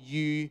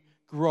 you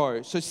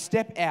grow. So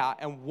step out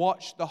and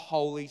watch the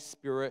Holy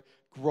Spirit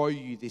grow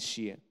you this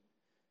year.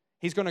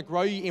 He's going to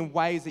grow you in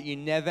ways that you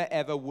never,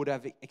 ever would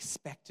have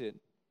expected.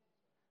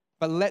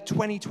 But let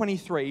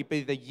 2023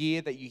 be the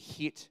year that you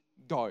hit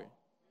go.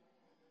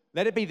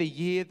 Let it be the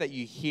year that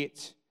you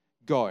hit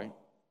go.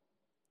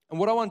 And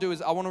what I want to do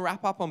is I want to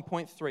wrap up on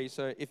point 3.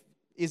 So if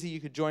Izzy,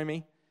 you could join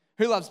me.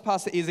 Who loves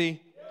Pastor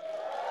Izzy?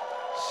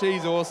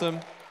 She's awesome.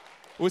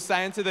 We were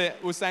saying to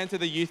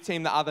the youth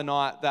team the other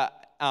night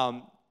that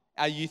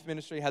our youth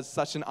ministry has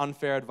such an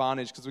unfair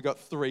advantage because we've got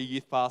 3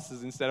 youth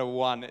pastors instead of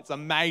 1. It's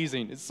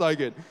amazing. It's so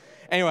good.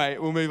 Anyway,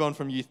 we'll move on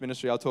from youth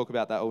ministry. I'll talk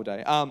about that all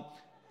day.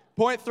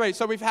 Point 3.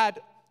 So we've had,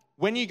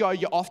 when you go,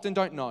 you often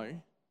don't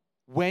know.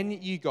 When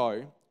you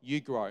go, you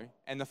grow.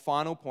 And the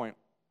final point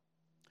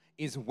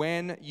is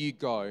when you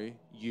go,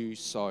 you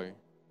sow.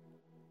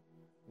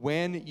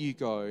 When you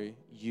go,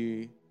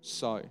 you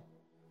sow.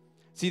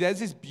 See, there's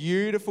this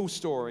beautiful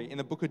story in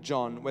the book of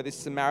John where this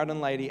Samaritan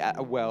lady at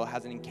a well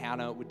has an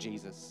encounter with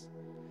Jesus.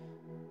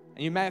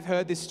 And you may have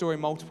heard this story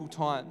multiple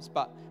times,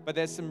 but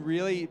there's some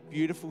really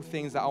beautiful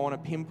things that I want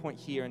to pinpoint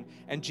here.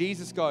 And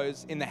Jesus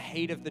goes in the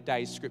heat of the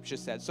day, Scripture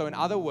says. So in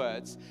other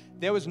words,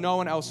 there was no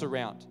one else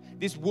around.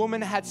 This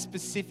woman had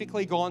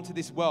specifically gone to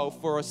this well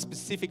for a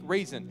specific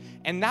reason.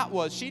 And that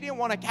was she didn't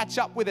want to catch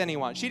up with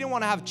anyone. She didn't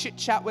want to have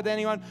chit-chat with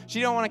anyone. She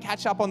didn't want to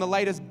catch up on the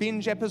latest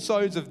binge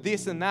episodes of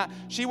this and that.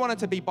 She wanted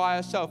to be by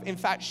herself. In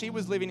fact, she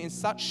was living in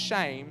such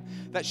shame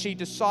that she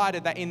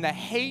decided that in the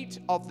heat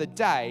of the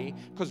day,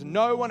 because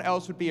no one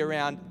else would be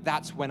around,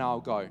 that's when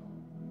I'll go.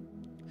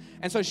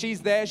 And so she's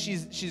there,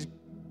 she's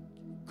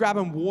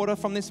grabbing water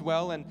from this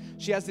well, and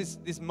she has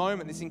this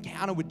moment, this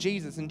encounter with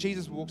Jesus, and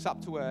Jesus walks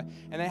up to her,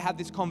 and they have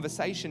this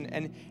conversation,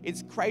 and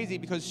it's crazy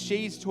because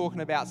she's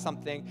talking about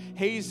something,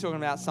 he's talking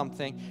about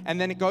something,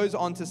 and then it goes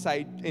on to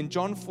say, in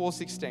John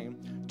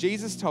 4:16,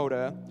 Jesus told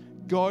her,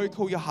 "Go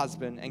call your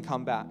husband and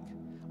come back."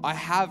 "I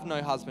have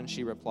no husband,"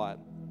 she replied.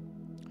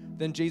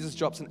 Then Jesus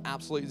drops an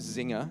absolute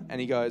zinger, and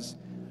he goes,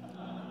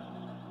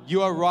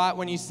 "You are right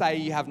when you say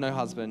you have no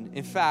husband.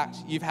 In fact,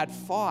 you've had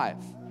 5,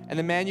 and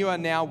the man you are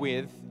now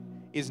with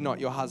is not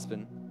your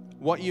husband.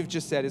 What you've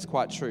just said is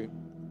quite true."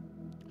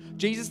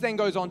 Jesus then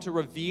goes on to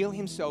reveal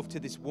himself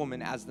to this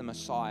woman as the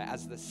Messiah,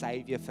 as the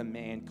Savior for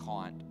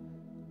mankind.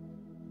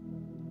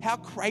 How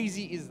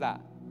crazy is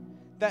that?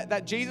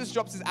 That Jesus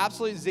drops this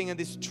absolute zinger,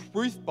 this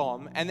truth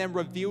bomb, and then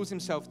reveals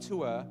himself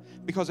to her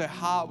because her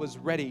heart was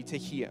ready to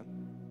hear.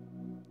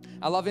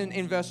 I love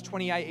in verse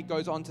 28, it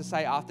goes on to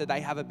say after they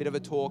have a bit of a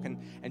talk and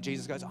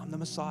Jesus goes, "I'm the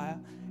Messiah.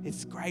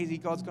 It's crazy.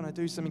 God's going to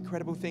do some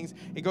incredible things."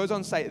 It goes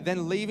on to say,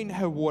 then leaving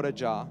her water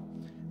jar,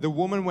 the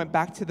woman went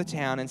back to the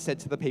town and said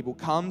to the people,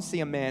 "Come see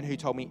a man who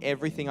told me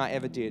everything I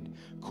ever did.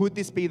 Could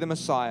this be the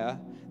Messiah?"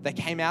 They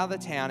came out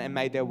of the town and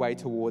made their way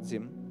towards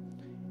him.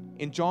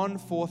 In John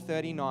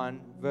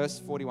 4:39, verse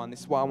 41, this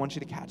is what I want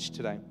you to catch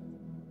today.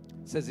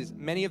 It says this,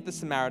 "Many of the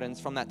Samaritans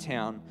from that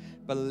town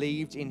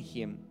believed in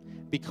him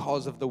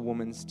because of the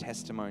woman's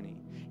testimony.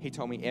 He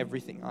told me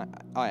everything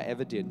I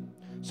ever did."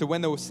 So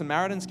when the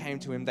Samaritans came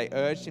to him, they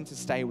urged him to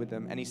stay with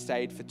them, and he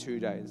stayed for 2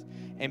 days.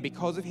 And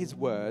because of his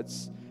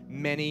words,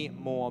 many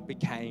more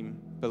became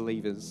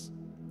believers.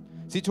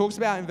 So he talks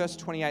about in verse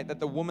 28 that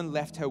the woman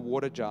left her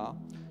water jar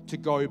to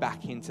go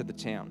back into the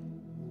town.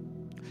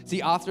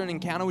 See, after an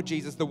encounter with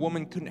Jesus, the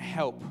woman couldn't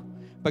help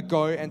but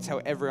go and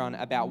tell everyone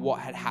about what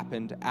had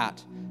happened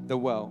at the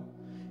well.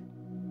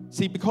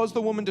 See, because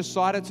the woman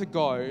decided to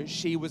go,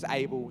 she was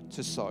able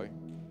to sow.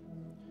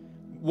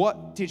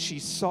 What did she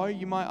sow,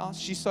 you might ask?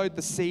 She sowed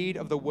the seed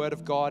of the word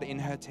of God in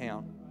her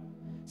town.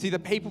 See, the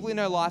people in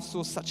her life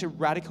saw such a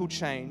radical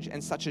change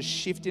and such a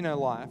shift in her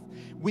life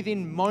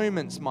within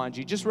moments, mind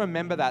you. Just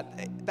remember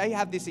that. They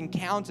have this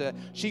encounter.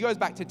 She goes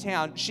back to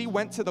town. She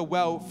went to the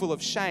well full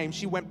of shame.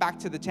 She went back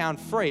to the town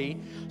free.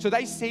 So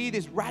they see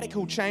this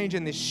radical change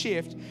and this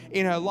shift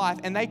in her life,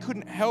 and they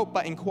couldn't help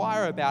but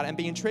inquire about it and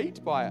be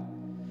intrigued by it.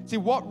 See,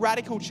 what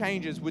radical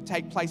changes would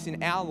take place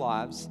in our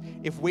lives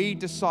if we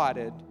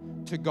decided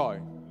to go?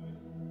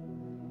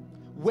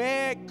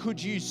 Where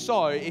could you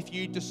sow if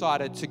you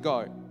decided to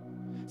go?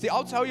 See,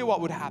 I'll tell you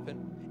what would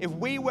happen. If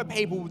we were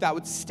people that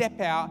would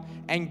step out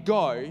and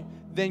go,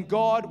 then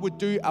God would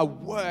do a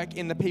work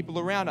in the people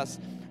around us.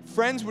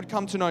 Friends would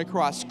come to know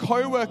Christ.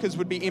 Co-workers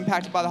would be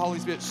impacted by the Holy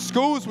Spirit.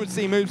 Schools would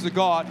see moves of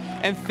God.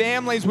 And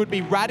families would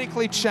be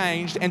radically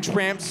changed and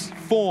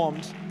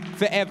transformed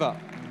forever.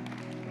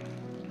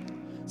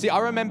 See, I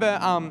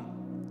remember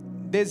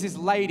there's this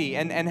lady,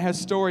 and her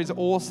story is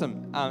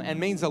awesome and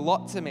means a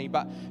lot to me.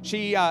 But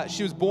she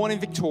was born in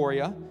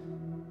Victoria.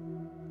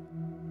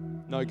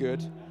 No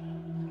good.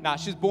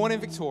 She was born in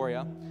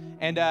Victoria,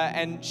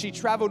 and she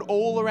traveled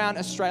all around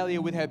Australia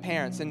with her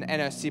parents and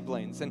her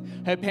siblings.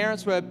 And her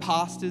parents were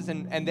pastors,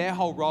 and their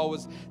whole role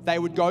was they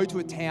would go to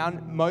a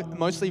town,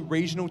 mostly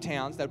regional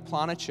towns. They'd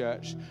plant a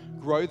church,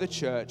 grow the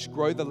church,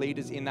 grow the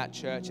leaders in that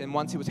church, and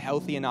once it was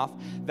healthy enough,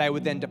 they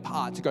would then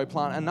depart to go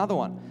plant another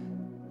one.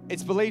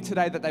 It's believed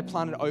today that they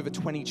planted over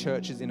 20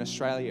 churches in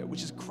Australia,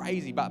 which is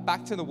crazy. But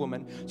back to the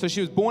woman. So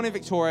she was born in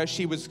Victoria.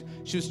 She was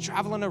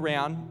traveling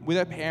around with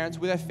her parents,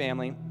 with her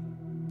family.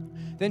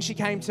 Then she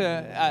came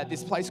to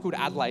this place called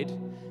Adelaide,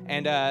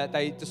 and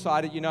they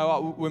decided, you know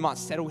what, we might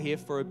settle here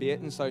for a bit.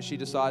 And so she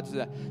decided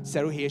to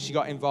settle here. She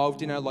got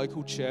involved in her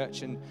local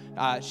church, and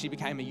she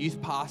became a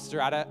youth pastor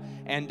at it.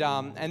 And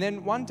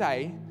then one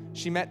day,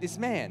 she met this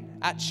man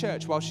at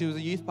church while she was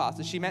a youth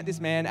pastor. She met this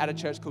man at a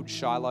church called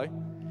Shiloh.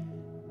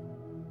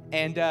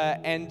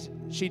 And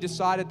she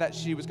decided that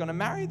she was going to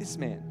marry this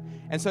man.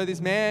 And so this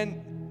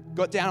man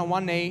got down on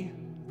one knee,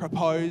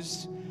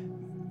 proposed,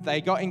 they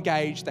got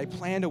engaged, they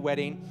planned a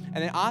wedding.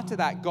 And then after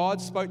that,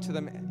 God spoke to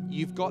them,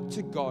 you've got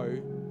to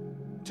go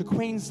to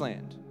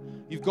Queensland.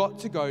 You've got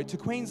to go to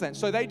Queensland.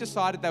 So they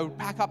decided they would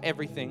pack up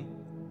everything,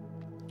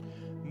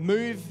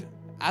 move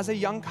as a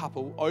young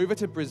couple over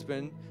to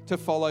Brisbane to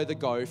follow the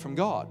go from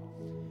God.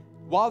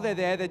 While they're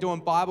there, they're doing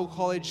Bible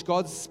college,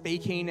 God's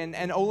speaking,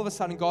 and all of a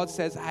sudden God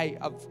says, hey,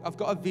 I've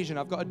got a vision,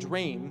 I've got a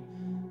dream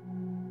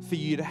for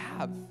you to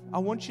have. I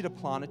want you to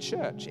plant a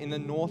church in the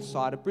north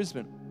side of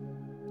Brisbane.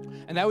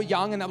 And they were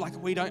young and they're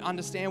like, we don't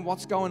understand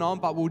what's going on,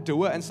 but we'll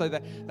do it. And so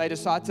they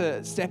decide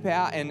to step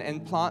out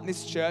and plant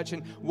this church.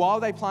 And while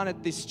they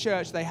planted this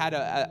church, they had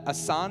a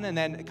son. And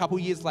then a couple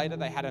years later,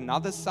 they had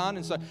another son.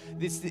 And so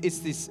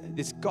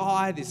this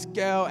guy, this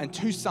girl, and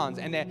two sons.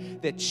 And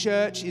their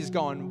church is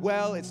going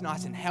well. It's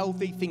nice and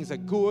healthy. Things are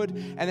good.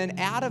 And then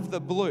out of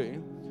the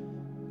blue,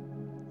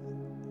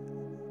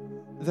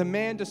 the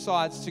man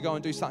decides to go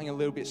and do something a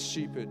little bit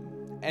stupid.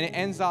 And it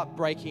ends up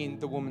breaking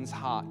the woman's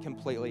heart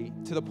completely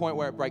to the point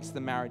where it breaks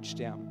the marriage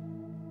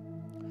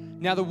down.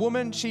 Now, the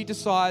woman, she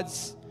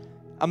decides,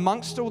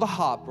 amongst all the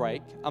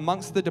heartbreak,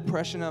 amongst the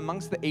depression,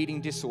 amongst the eating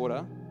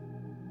disorder,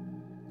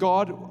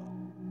 God,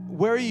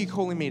 where are you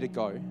calling me to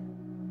go?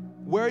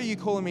 Where are you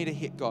calling me to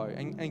hit go?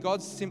 And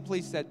God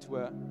simply said to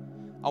her,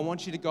 I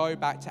want you to go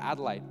back to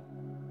Adelaide.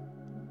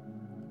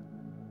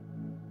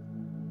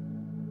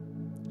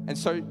 And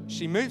so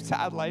she moved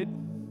to Adelaide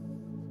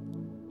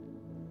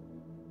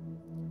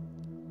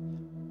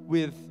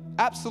with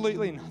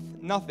absolutely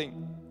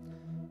nothing,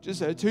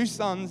 just her two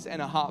sons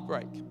and a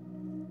heartbreak.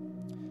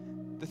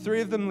 The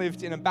three of them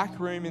lived in a back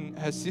room in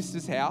her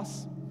sister's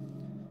house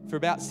for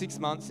about 6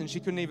 months, and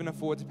she couldn't even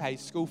afford to pay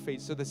school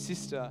fees, so the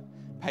sister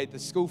paid the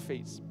school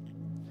fees.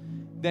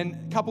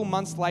 Then a couple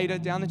months later,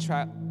 down the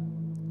track,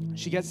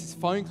 she gets this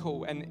phone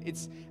call, and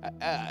it's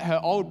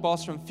her old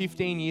boss from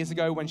 15 years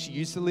ago when she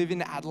used to live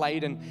in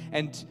Adelaide,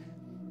 and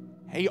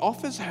he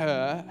offers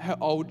her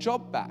old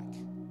job back.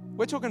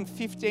 We're talking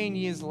 15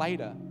 years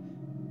later.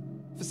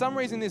 For some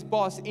reason, this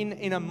boss,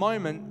 in a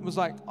moment, was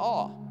like,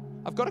 oh,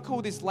 I've got to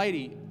call this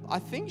lady. I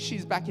think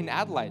she's back in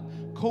Adelaide.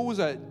 Calls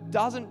her,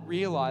 doesn't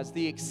realize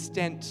the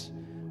extent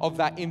of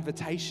that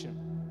invitation.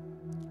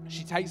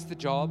 She takes the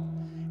job.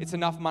 It's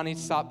enough money to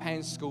start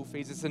paying school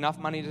fees. It's enough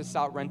money to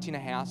start renting a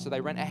house. So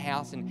they rent a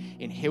house in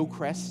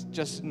Hillcrest,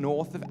 just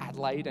north of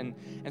Adelaide. And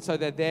so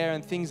they're there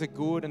and things are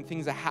good and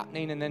things are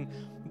happening. And then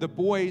the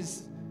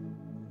boys,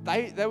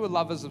 they were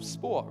lovers of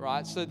sport,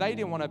 right? So they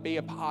didn't want to be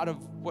a part of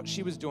what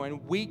she was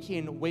doing. Week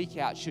in, week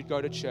out, she'd go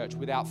to church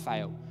without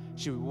fail.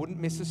 She wouldn't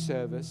miss a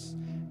service,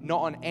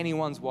 not on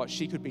anyone's watch.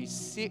 She could be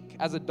sick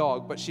as a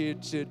dog, but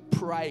she'd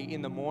pray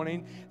in the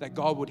morning that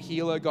God would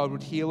heal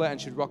her, and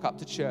she'd rock up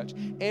to church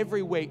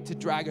every week to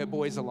drag her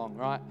boys along,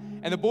 right?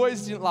 And the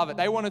boys didn't love it.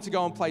 They wanted to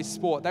go and play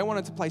sport. They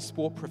wanted to play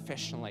sport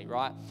professionally,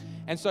 right?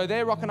 And so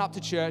they're rocking up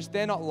to church.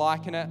 They're not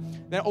liking it.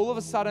 Then all of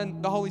a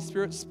sudden, the Holy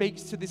Spirit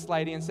speaks to this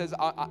lady and says,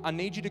 I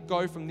need you to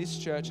go from this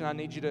church and I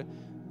need you to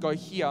go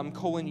here. I'm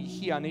calling you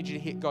here. I need you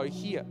to hit go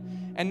here.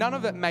 And none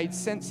of it made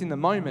sense in the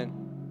moment.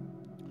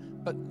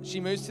 But she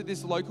moves to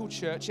this local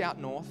church out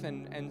north,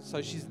 and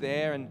so she's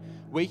there, and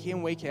week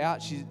in, week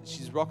out,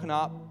 she's rocking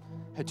up.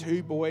 Her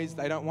two boys,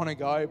 they don't want to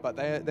go, but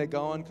they're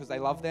going because they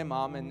love their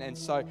mum. And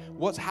so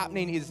what's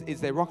happening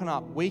is they're rocking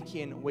up week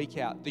in, week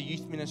out. The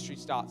youth ministry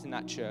starts in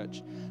that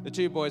church. The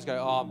two boys go,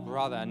 oh,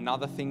 brother,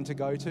 another thing to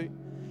go to.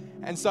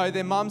 And so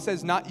their mum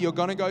says, no, you're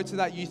going to go to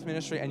that youth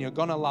ministry and you're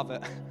going to love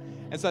it.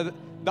 And so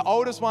the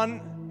oldest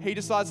one, he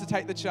decides to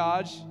take the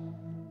charge.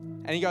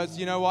 And he goes,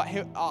 you know what,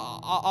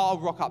 I'll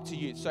rock up to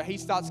youth. So he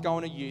starts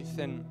going to youth,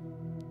 and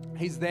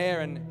he's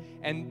there,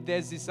 and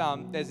there's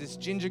this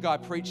ginger guy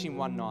preaching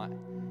one night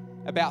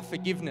about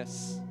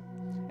forgiveness.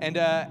 And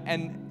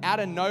out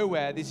of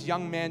nowhere, this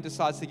young man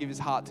decides to give his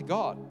heart to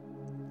God.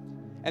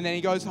 And then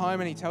he goes home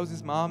and he tells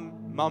his mum.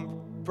 Mum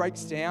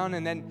breaks down,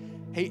 and then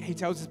he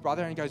tells his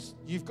brother, and he goes,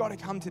 you've got to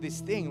come to this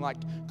thing. Like,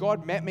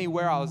 God met me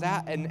where I was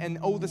at, and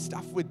all the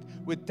stuff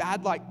with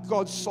dad, like,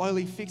 God's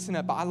slowly fixing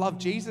it, but I love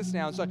Jesus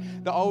now. And so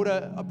the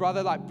older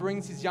brother, like,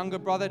 brings his younger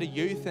brother to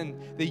youth, and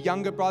the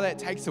younger brother, it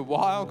takes a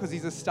while because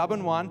he's a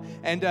stubborn one,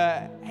 and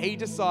he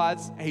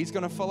decides he's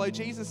going to follow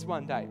Jesus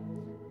one day.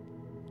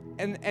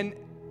 And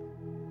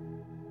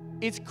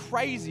it's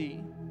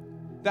crazy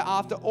that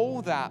after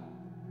all that,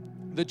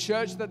 the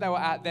church that they were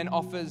at then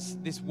offers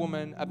this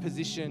woman a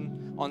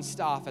position on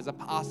staff as a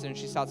pastor, and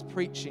she starts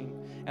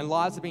preaching, and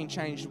lives are being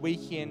changed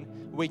week in,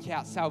 week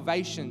out.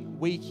 Salvation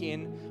week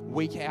in,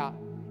 week out.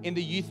 In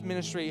the youth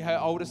ministry, her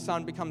oldest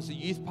son becomes a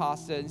youth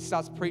pastor and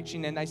starts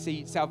preaching, and they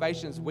see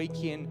salvations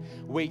week in,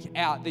 week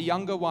out. The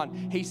younger one,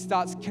 he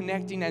starts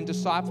connecting and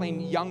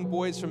discipling young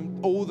boys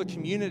from all the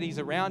communities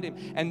around him,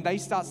 and they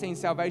start seeing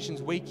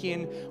salvations week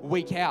in,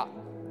 week out.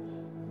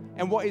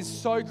 And what is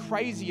so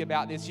crazy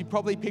about this, you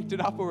probably picked it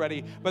up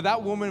already, but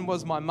that woman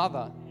was my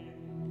mother.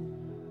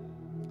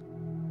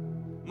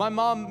 My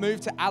mum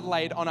moved to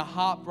Adelaide on a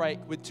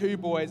heartbreak with 2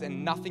 boys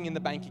and nothing in the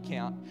bank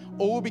account,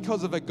 all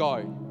because of a go.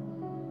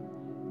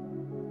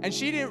 And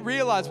she didn't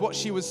realize what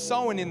she was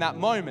sowing in that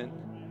moment,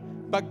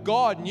 but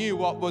God knew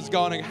what was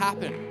going to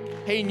happen.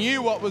 He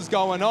knew what was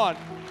going on.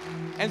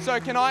 And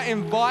so can I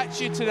invite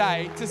you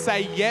today to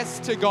say yes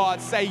to God,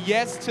 say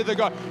yes to the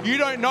go. You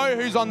don't know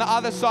who's on the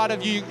other side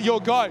of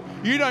your go.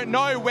 You don't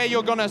know where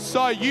you're going to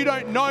sow. You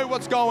don't know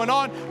what's going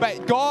on,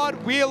 but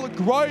God will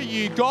grow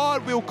you.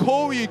 God will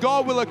call you.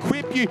 God will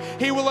equip you.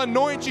 He will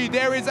anoint you.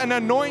 There is an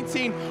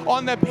anointing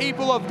on the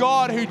people of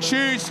God who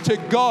choose to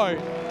go.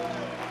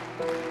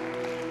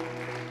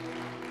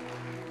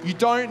 You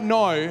don't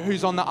know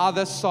who's on the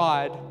other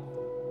side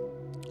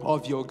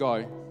of your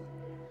go.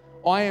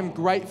 I am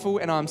grateful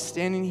and I'm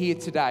standing here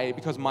today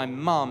because my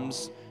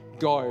mum's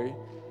go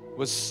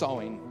was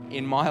sowing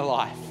in my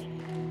life.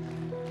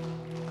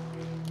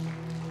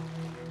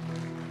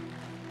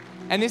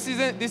 And this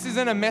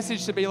isn't a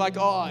message to be like,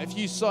 oh, if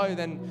you sow,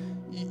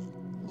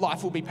 then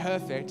life will be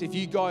perfect. If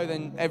you go,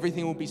 then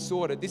everything will be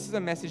sorted. This is a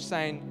message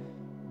saying,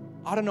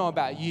 I don't know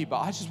about you,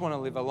 but I just want to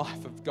live a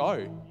life of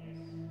go.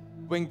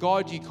 When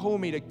God, you call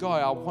me to go,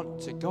 I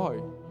want to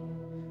go.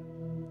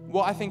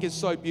 What I think is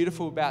so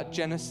beautiful about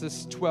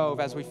Genesis 12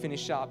 as we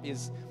finish up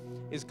is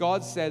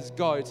God says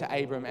go to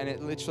Abram, and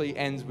it literally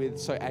ends with,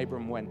 so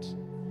Abram went.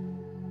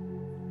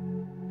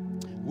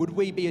 Would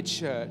we be a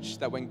church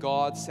that when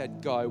God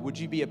said go, would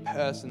you be a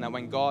person that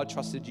when God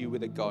trusted you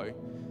with a go,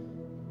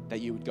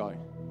 that you would go?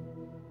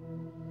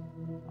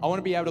 I want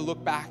to be able to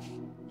look back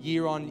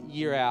year on,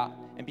 year out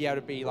and be able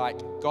to be like,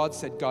 God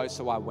said go,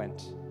 so I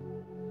went.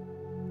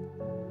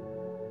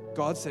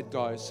 God said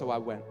go, so I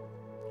went.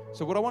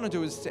 So what I want to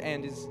do is to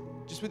end is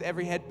just with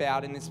every head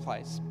bowed in this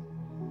place.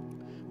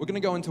 We're going to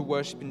go into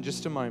worship in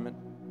just a moment.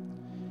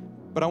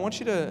 But I want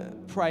you to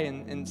pray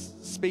and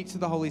speak to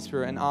the Holy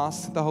Spirit and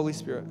ask the Holy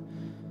Spirit,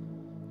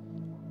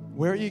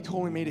 where are you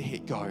calling me to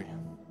hit go?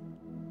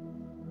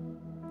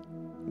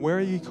 Where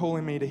are you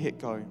calling me to hit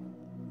go?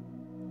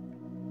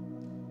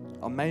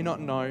 I may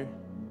not know,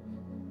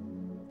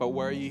 but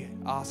where are you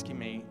asking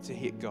me to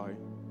hit go?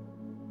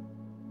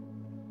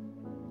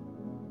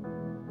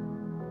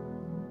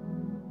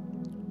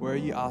 Where are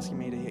you asking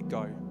me to hit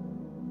go?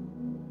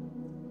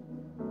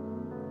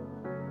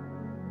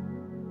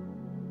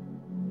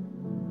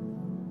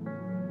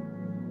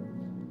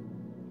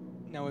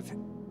 Now, with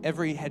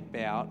every head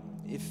bowed,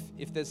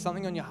 if there's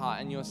something on your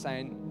heart and you're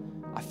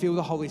saying, I feel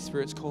the Holy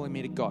Spirit's calling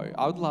me to go,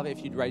 I would love it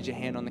if you'd raise your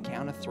hand on the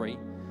count of 3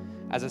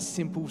 as a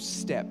simple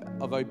step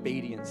of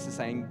obedience to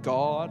saying,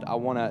 God, I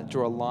want to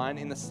draw a line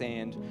in the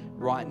sand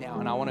right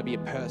now, and I want to be a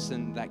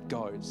person that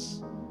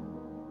goes.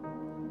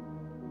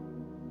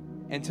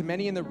 And to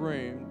many in the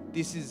room,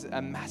 this is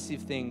a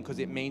massive thing because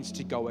it means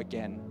to go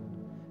again.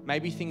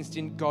 Maybe things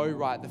didn't go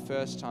right the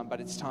first time, but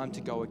it's time to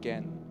go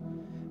again.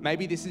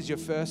 Maybe this is your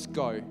first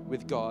go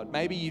with God.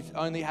 Maybe you've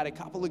only had a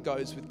couple of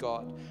goes with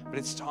God, but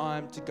it's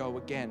time to go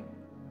again.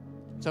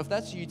 So if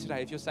that's you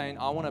today, if you're saying,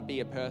 I want to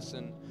be a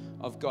person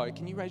of go,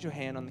 can you raise your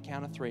hand on the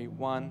count of 3?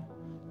 1,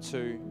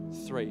 2,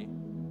 3.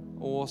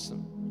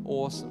 Awesome,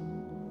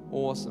 awesome,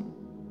 awesome,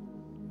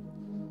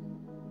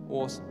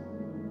 awesome.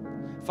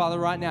 Father,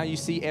 right now you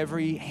see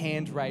every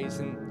hand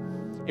raised, and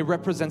it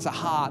represents a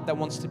heart that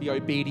wants to be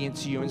obedient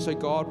to you. And so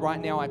God, right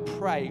now I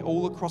pray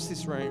all across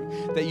this room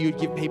that you'd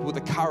give people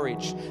the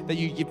courage, that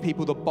you'd give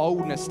people the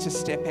boldness to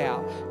step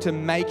out, to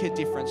make a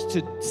difference,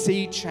 to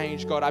see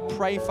change, God. I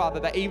pray, Father,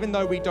 that even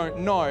though we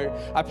don't know,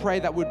 I pray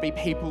that would be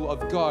people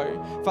of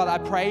go. Father, I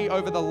pray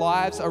over the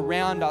lives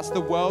around us,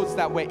 the worlds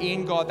that we're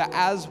in, God, that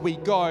as we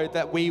go,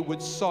 that we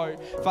would sow.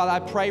 Father, I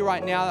pray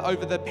right now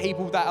over the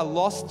people that are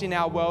lost in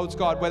our worlds,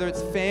 God, whether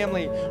it's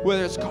family,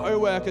 whether it's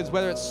co-workers,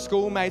 whether it's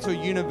schoolmates or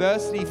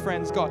university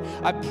friends, God.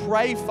 I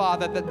pray,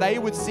 Father, that they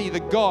would see the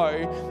go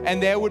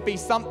and there would be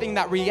something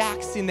that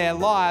reacts in their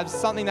lives,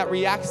 something that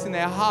reacts in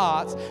their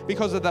hearts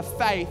because of the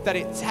faith that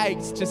it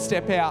takes to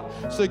step out.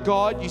 So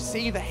God, you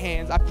see the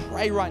hands. I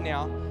pray right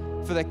now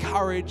for the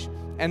courage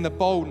and the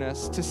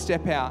boldness to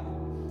step out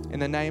in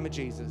the name of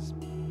Jesus.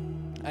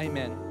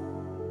 Amen.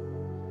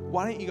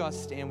 Why don't you guys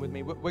stand with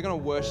me? We're going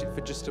to worship for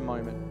just a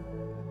moment.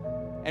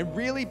 And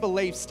really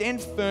believe,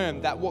 stand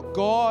firm that what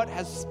God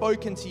has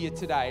spoken to you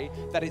today,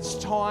 that it's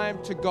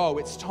time to go.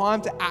 It's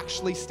time to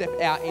actually step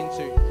out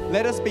into.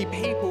 Let us be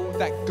people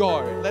that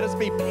go. Let us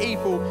be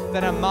people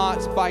that are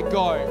marked by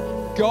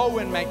go. Go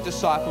and make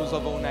disciples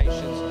of all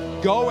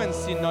nations. Go and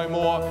sin no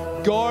more.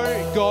 Go,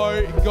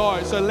 go,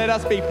 go. So let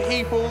us be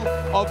people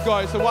of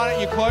go. So why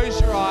don't you close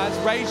your eyes,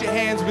 raise your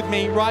hands with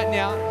me right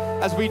now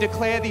as we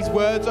declare these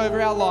words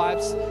over our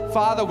lives.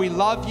 Father, we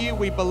love you,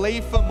 we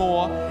believe for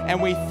more, and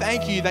we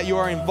thank you that you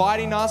are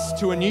inviting us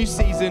to a new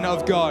season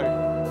of go.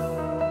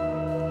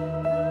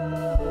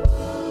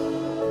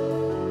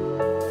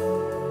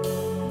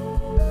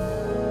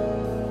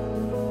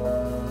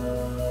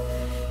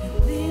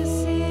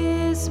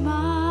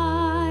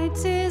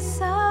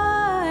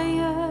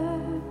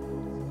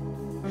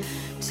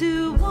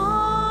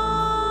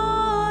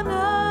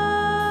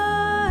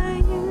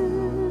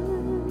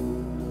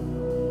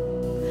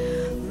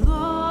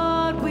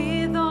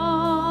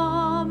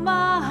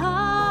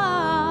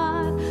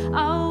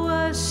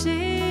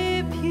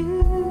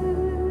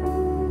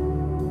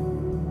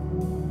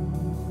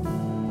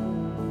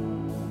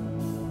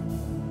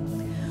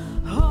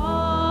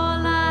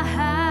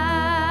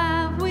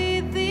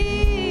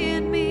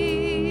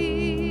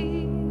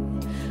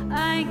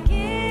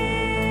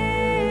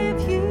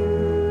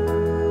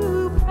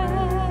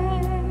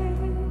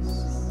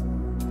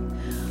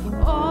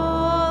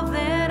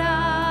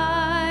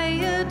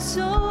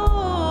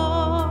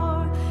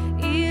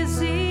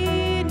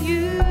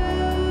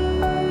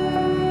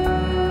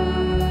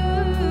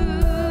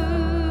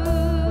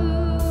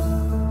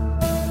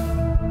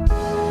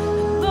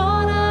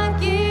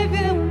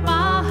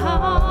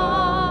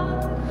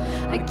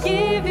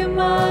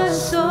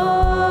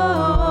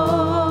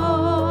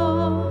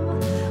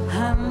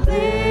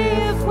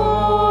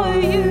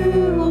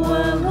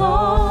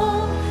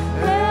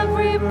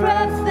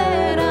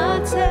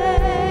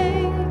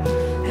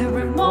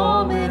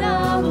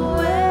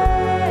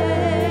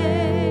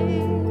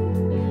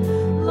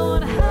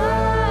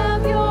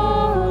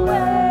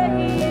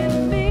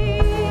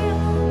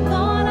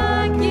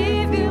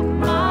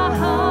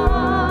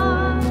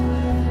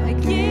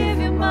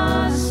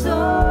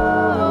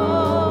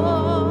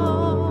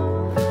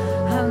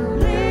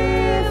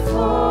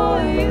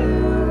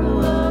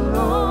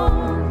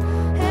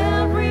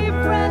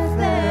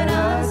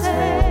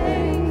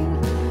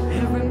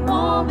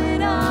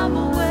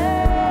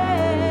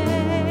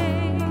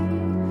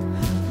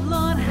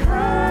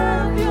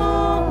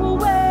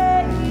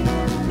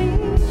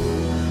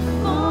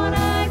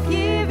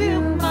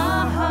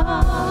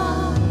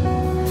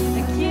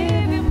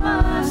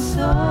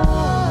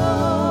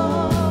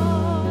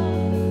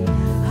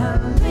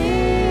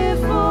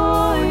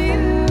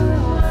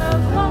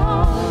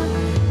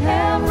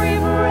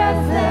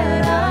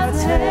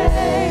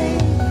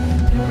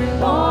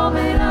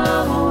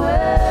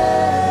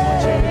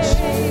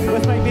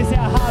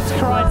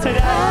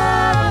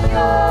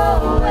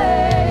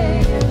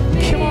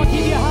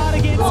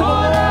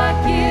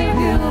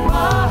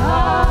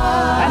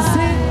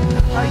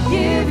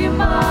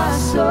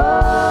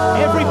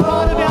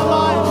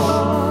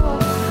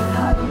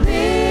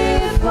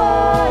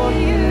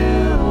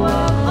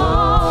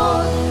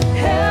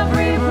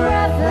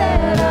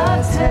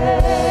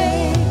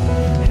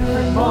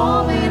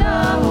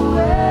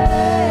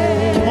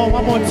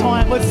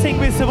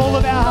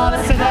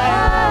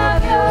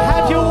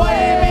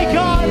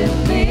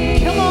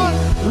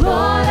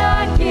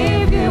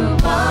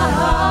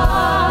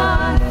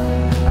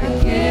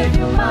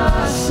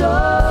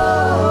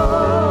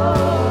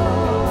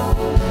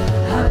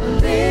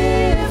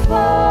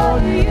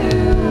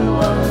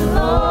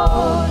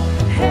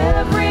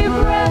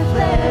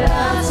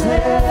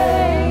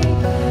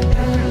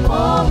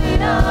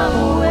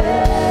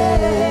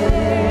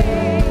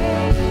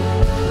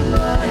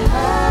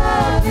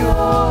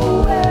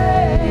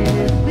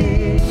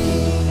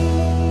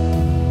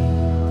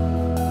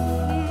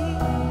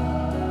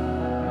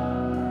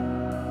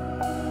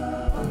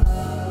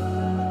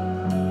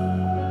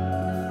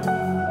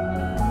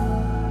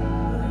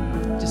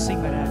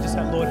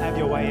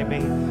 in me.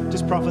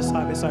 Just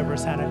prophesy this over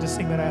us, Hannah. Just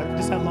sing that out,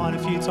 just that line a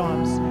few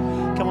times.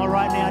 Come on,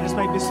 right now, just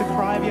make this the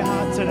cry of your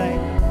heart today.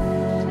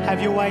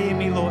 Have your way in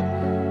me, Lord.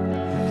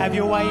 Have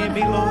your way in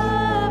me, Lord.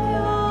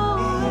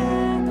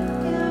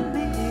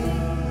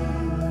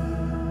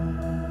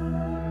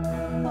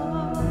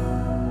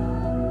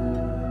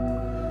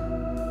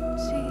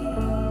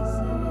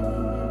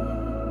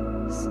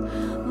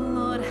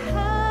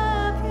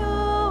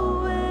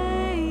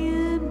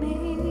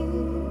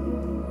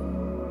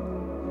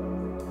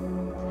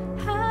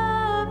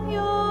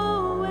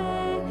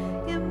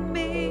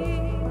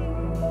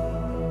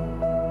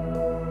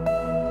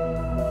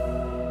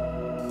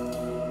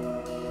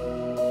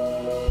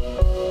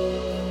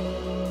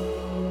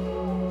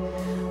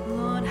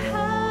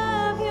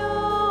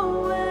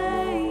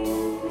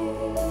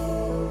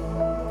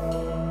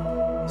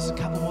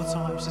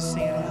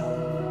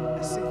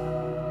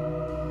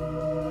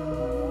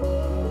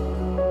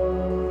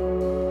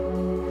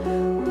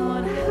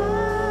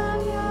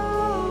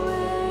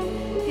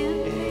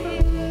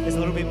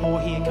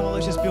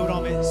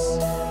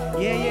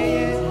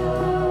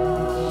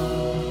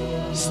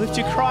 Lift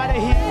your cry to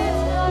Him.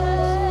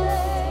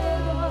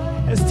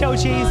 Let's tell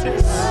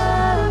Jesus,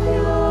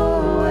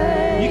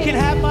 you can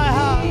have my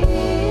heart.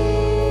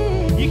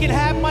 You can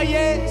have my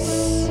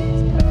yes.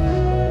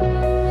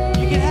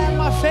 You can have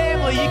my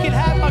family. You can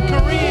have my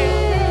career.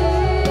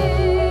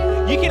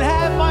 You can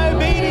have my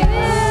obedience.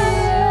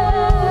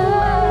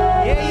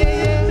 Yeah, yeah,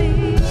 yeah.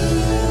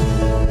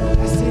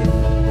 That's it.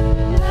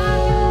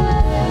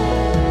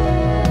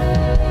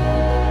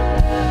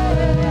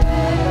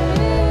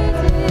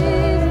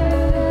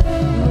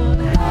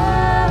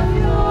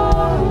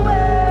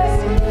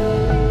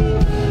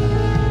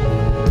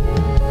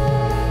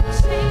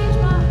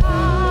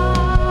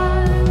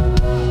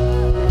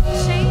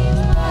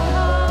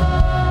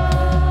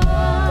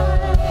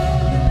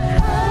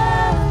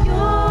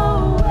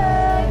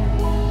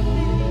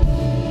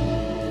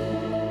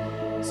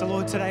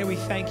 Today we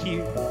thank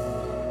you.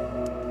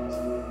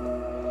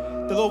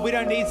 The Lord, we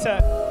don't need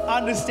to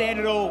understand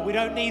it all. We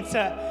don't need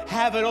to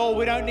have it all.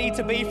 We don't need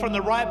to be from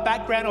the right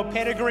background or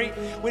pedigree.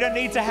 We don't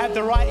need to have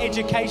the right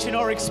education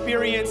or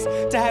experience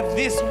to have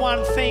this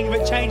one thing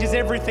that changes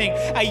everything.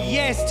 A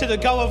yes to the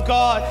go of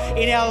God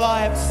in our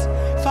lives.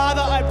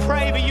 Father, I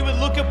pray that you would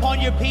look upon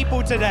your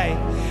people today,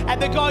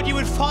 and that God, you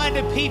would find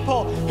a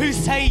people who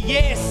say,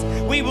 yes,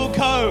 we will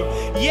go.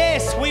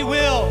 Yes, we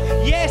will.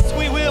 Yes,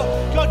 we will.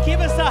 God,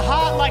 give us a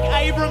heart like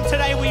Abram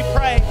today, we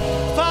pray.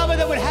 Father,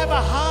 that would have a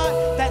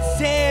heart that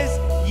says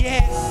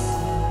yes.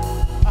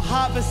 A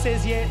heart that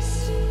says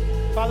yes.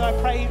 Father,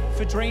 I pray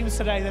for dreams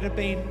today that have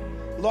been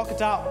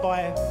locked up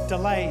by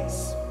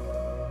delays.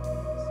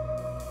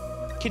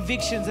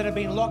 Convictions that have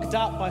been locked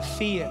up by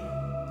fear.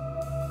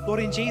 Lord,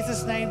 in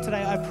Jesus' name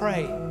today, I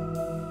pray,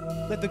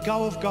 let the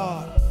go of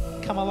God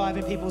come alive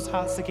in people's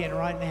hearts again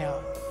right now.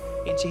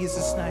 In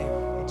Jesus' name,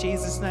 in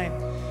Jesus' name.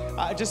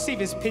 I just see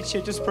this picture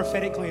just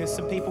prophetically of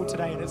some people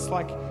today, and it's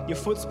like your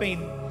foot's been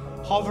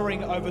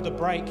hovering over the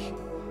brake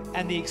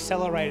and the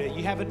accelerator.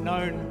 You haven't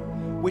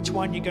known which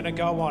one you're gonna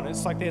go on.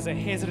 It's like there's a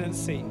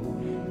hesitancy.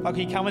 Like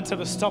you come into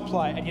the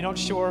stoplight and you're not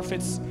sure if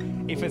it's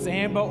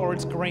amber or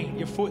it's green.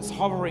 Your foot's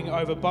hovering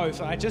over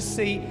both. And I just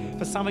see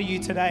for some of you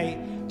today,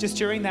 just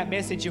during that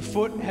message, your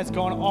foot has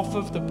gone off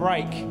of the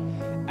brake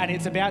and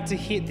it's about to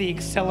hit the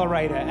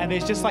accelerator. And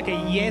there's just like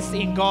a yes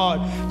in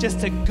God, just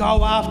to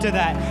go after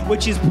that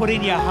which is put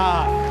in your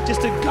heart.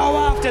 Just to go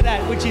after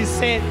that which is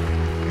said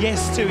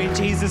yes to in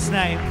Jesus'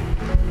 name.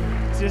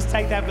 So just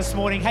take that this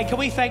morning. Hey, can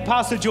we thank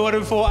Pastor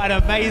Jordan for an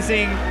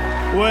amazing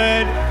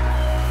word?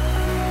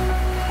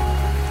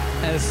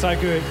 That is so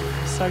good,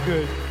 so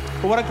good.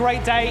 But what a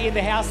great day in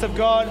the house of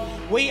God.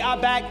 We are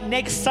back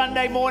next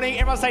Sunday morning.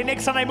 Everyone say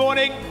next Sunday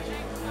morning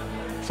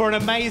for an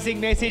amazing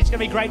message. It's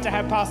going to be great to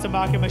have Pastor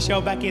Mark and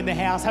Michelle back in the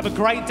house. Have a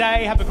great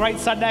day. Have a great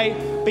Sunday.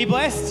 Be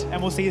blessed,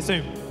 and we'll see you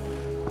soon.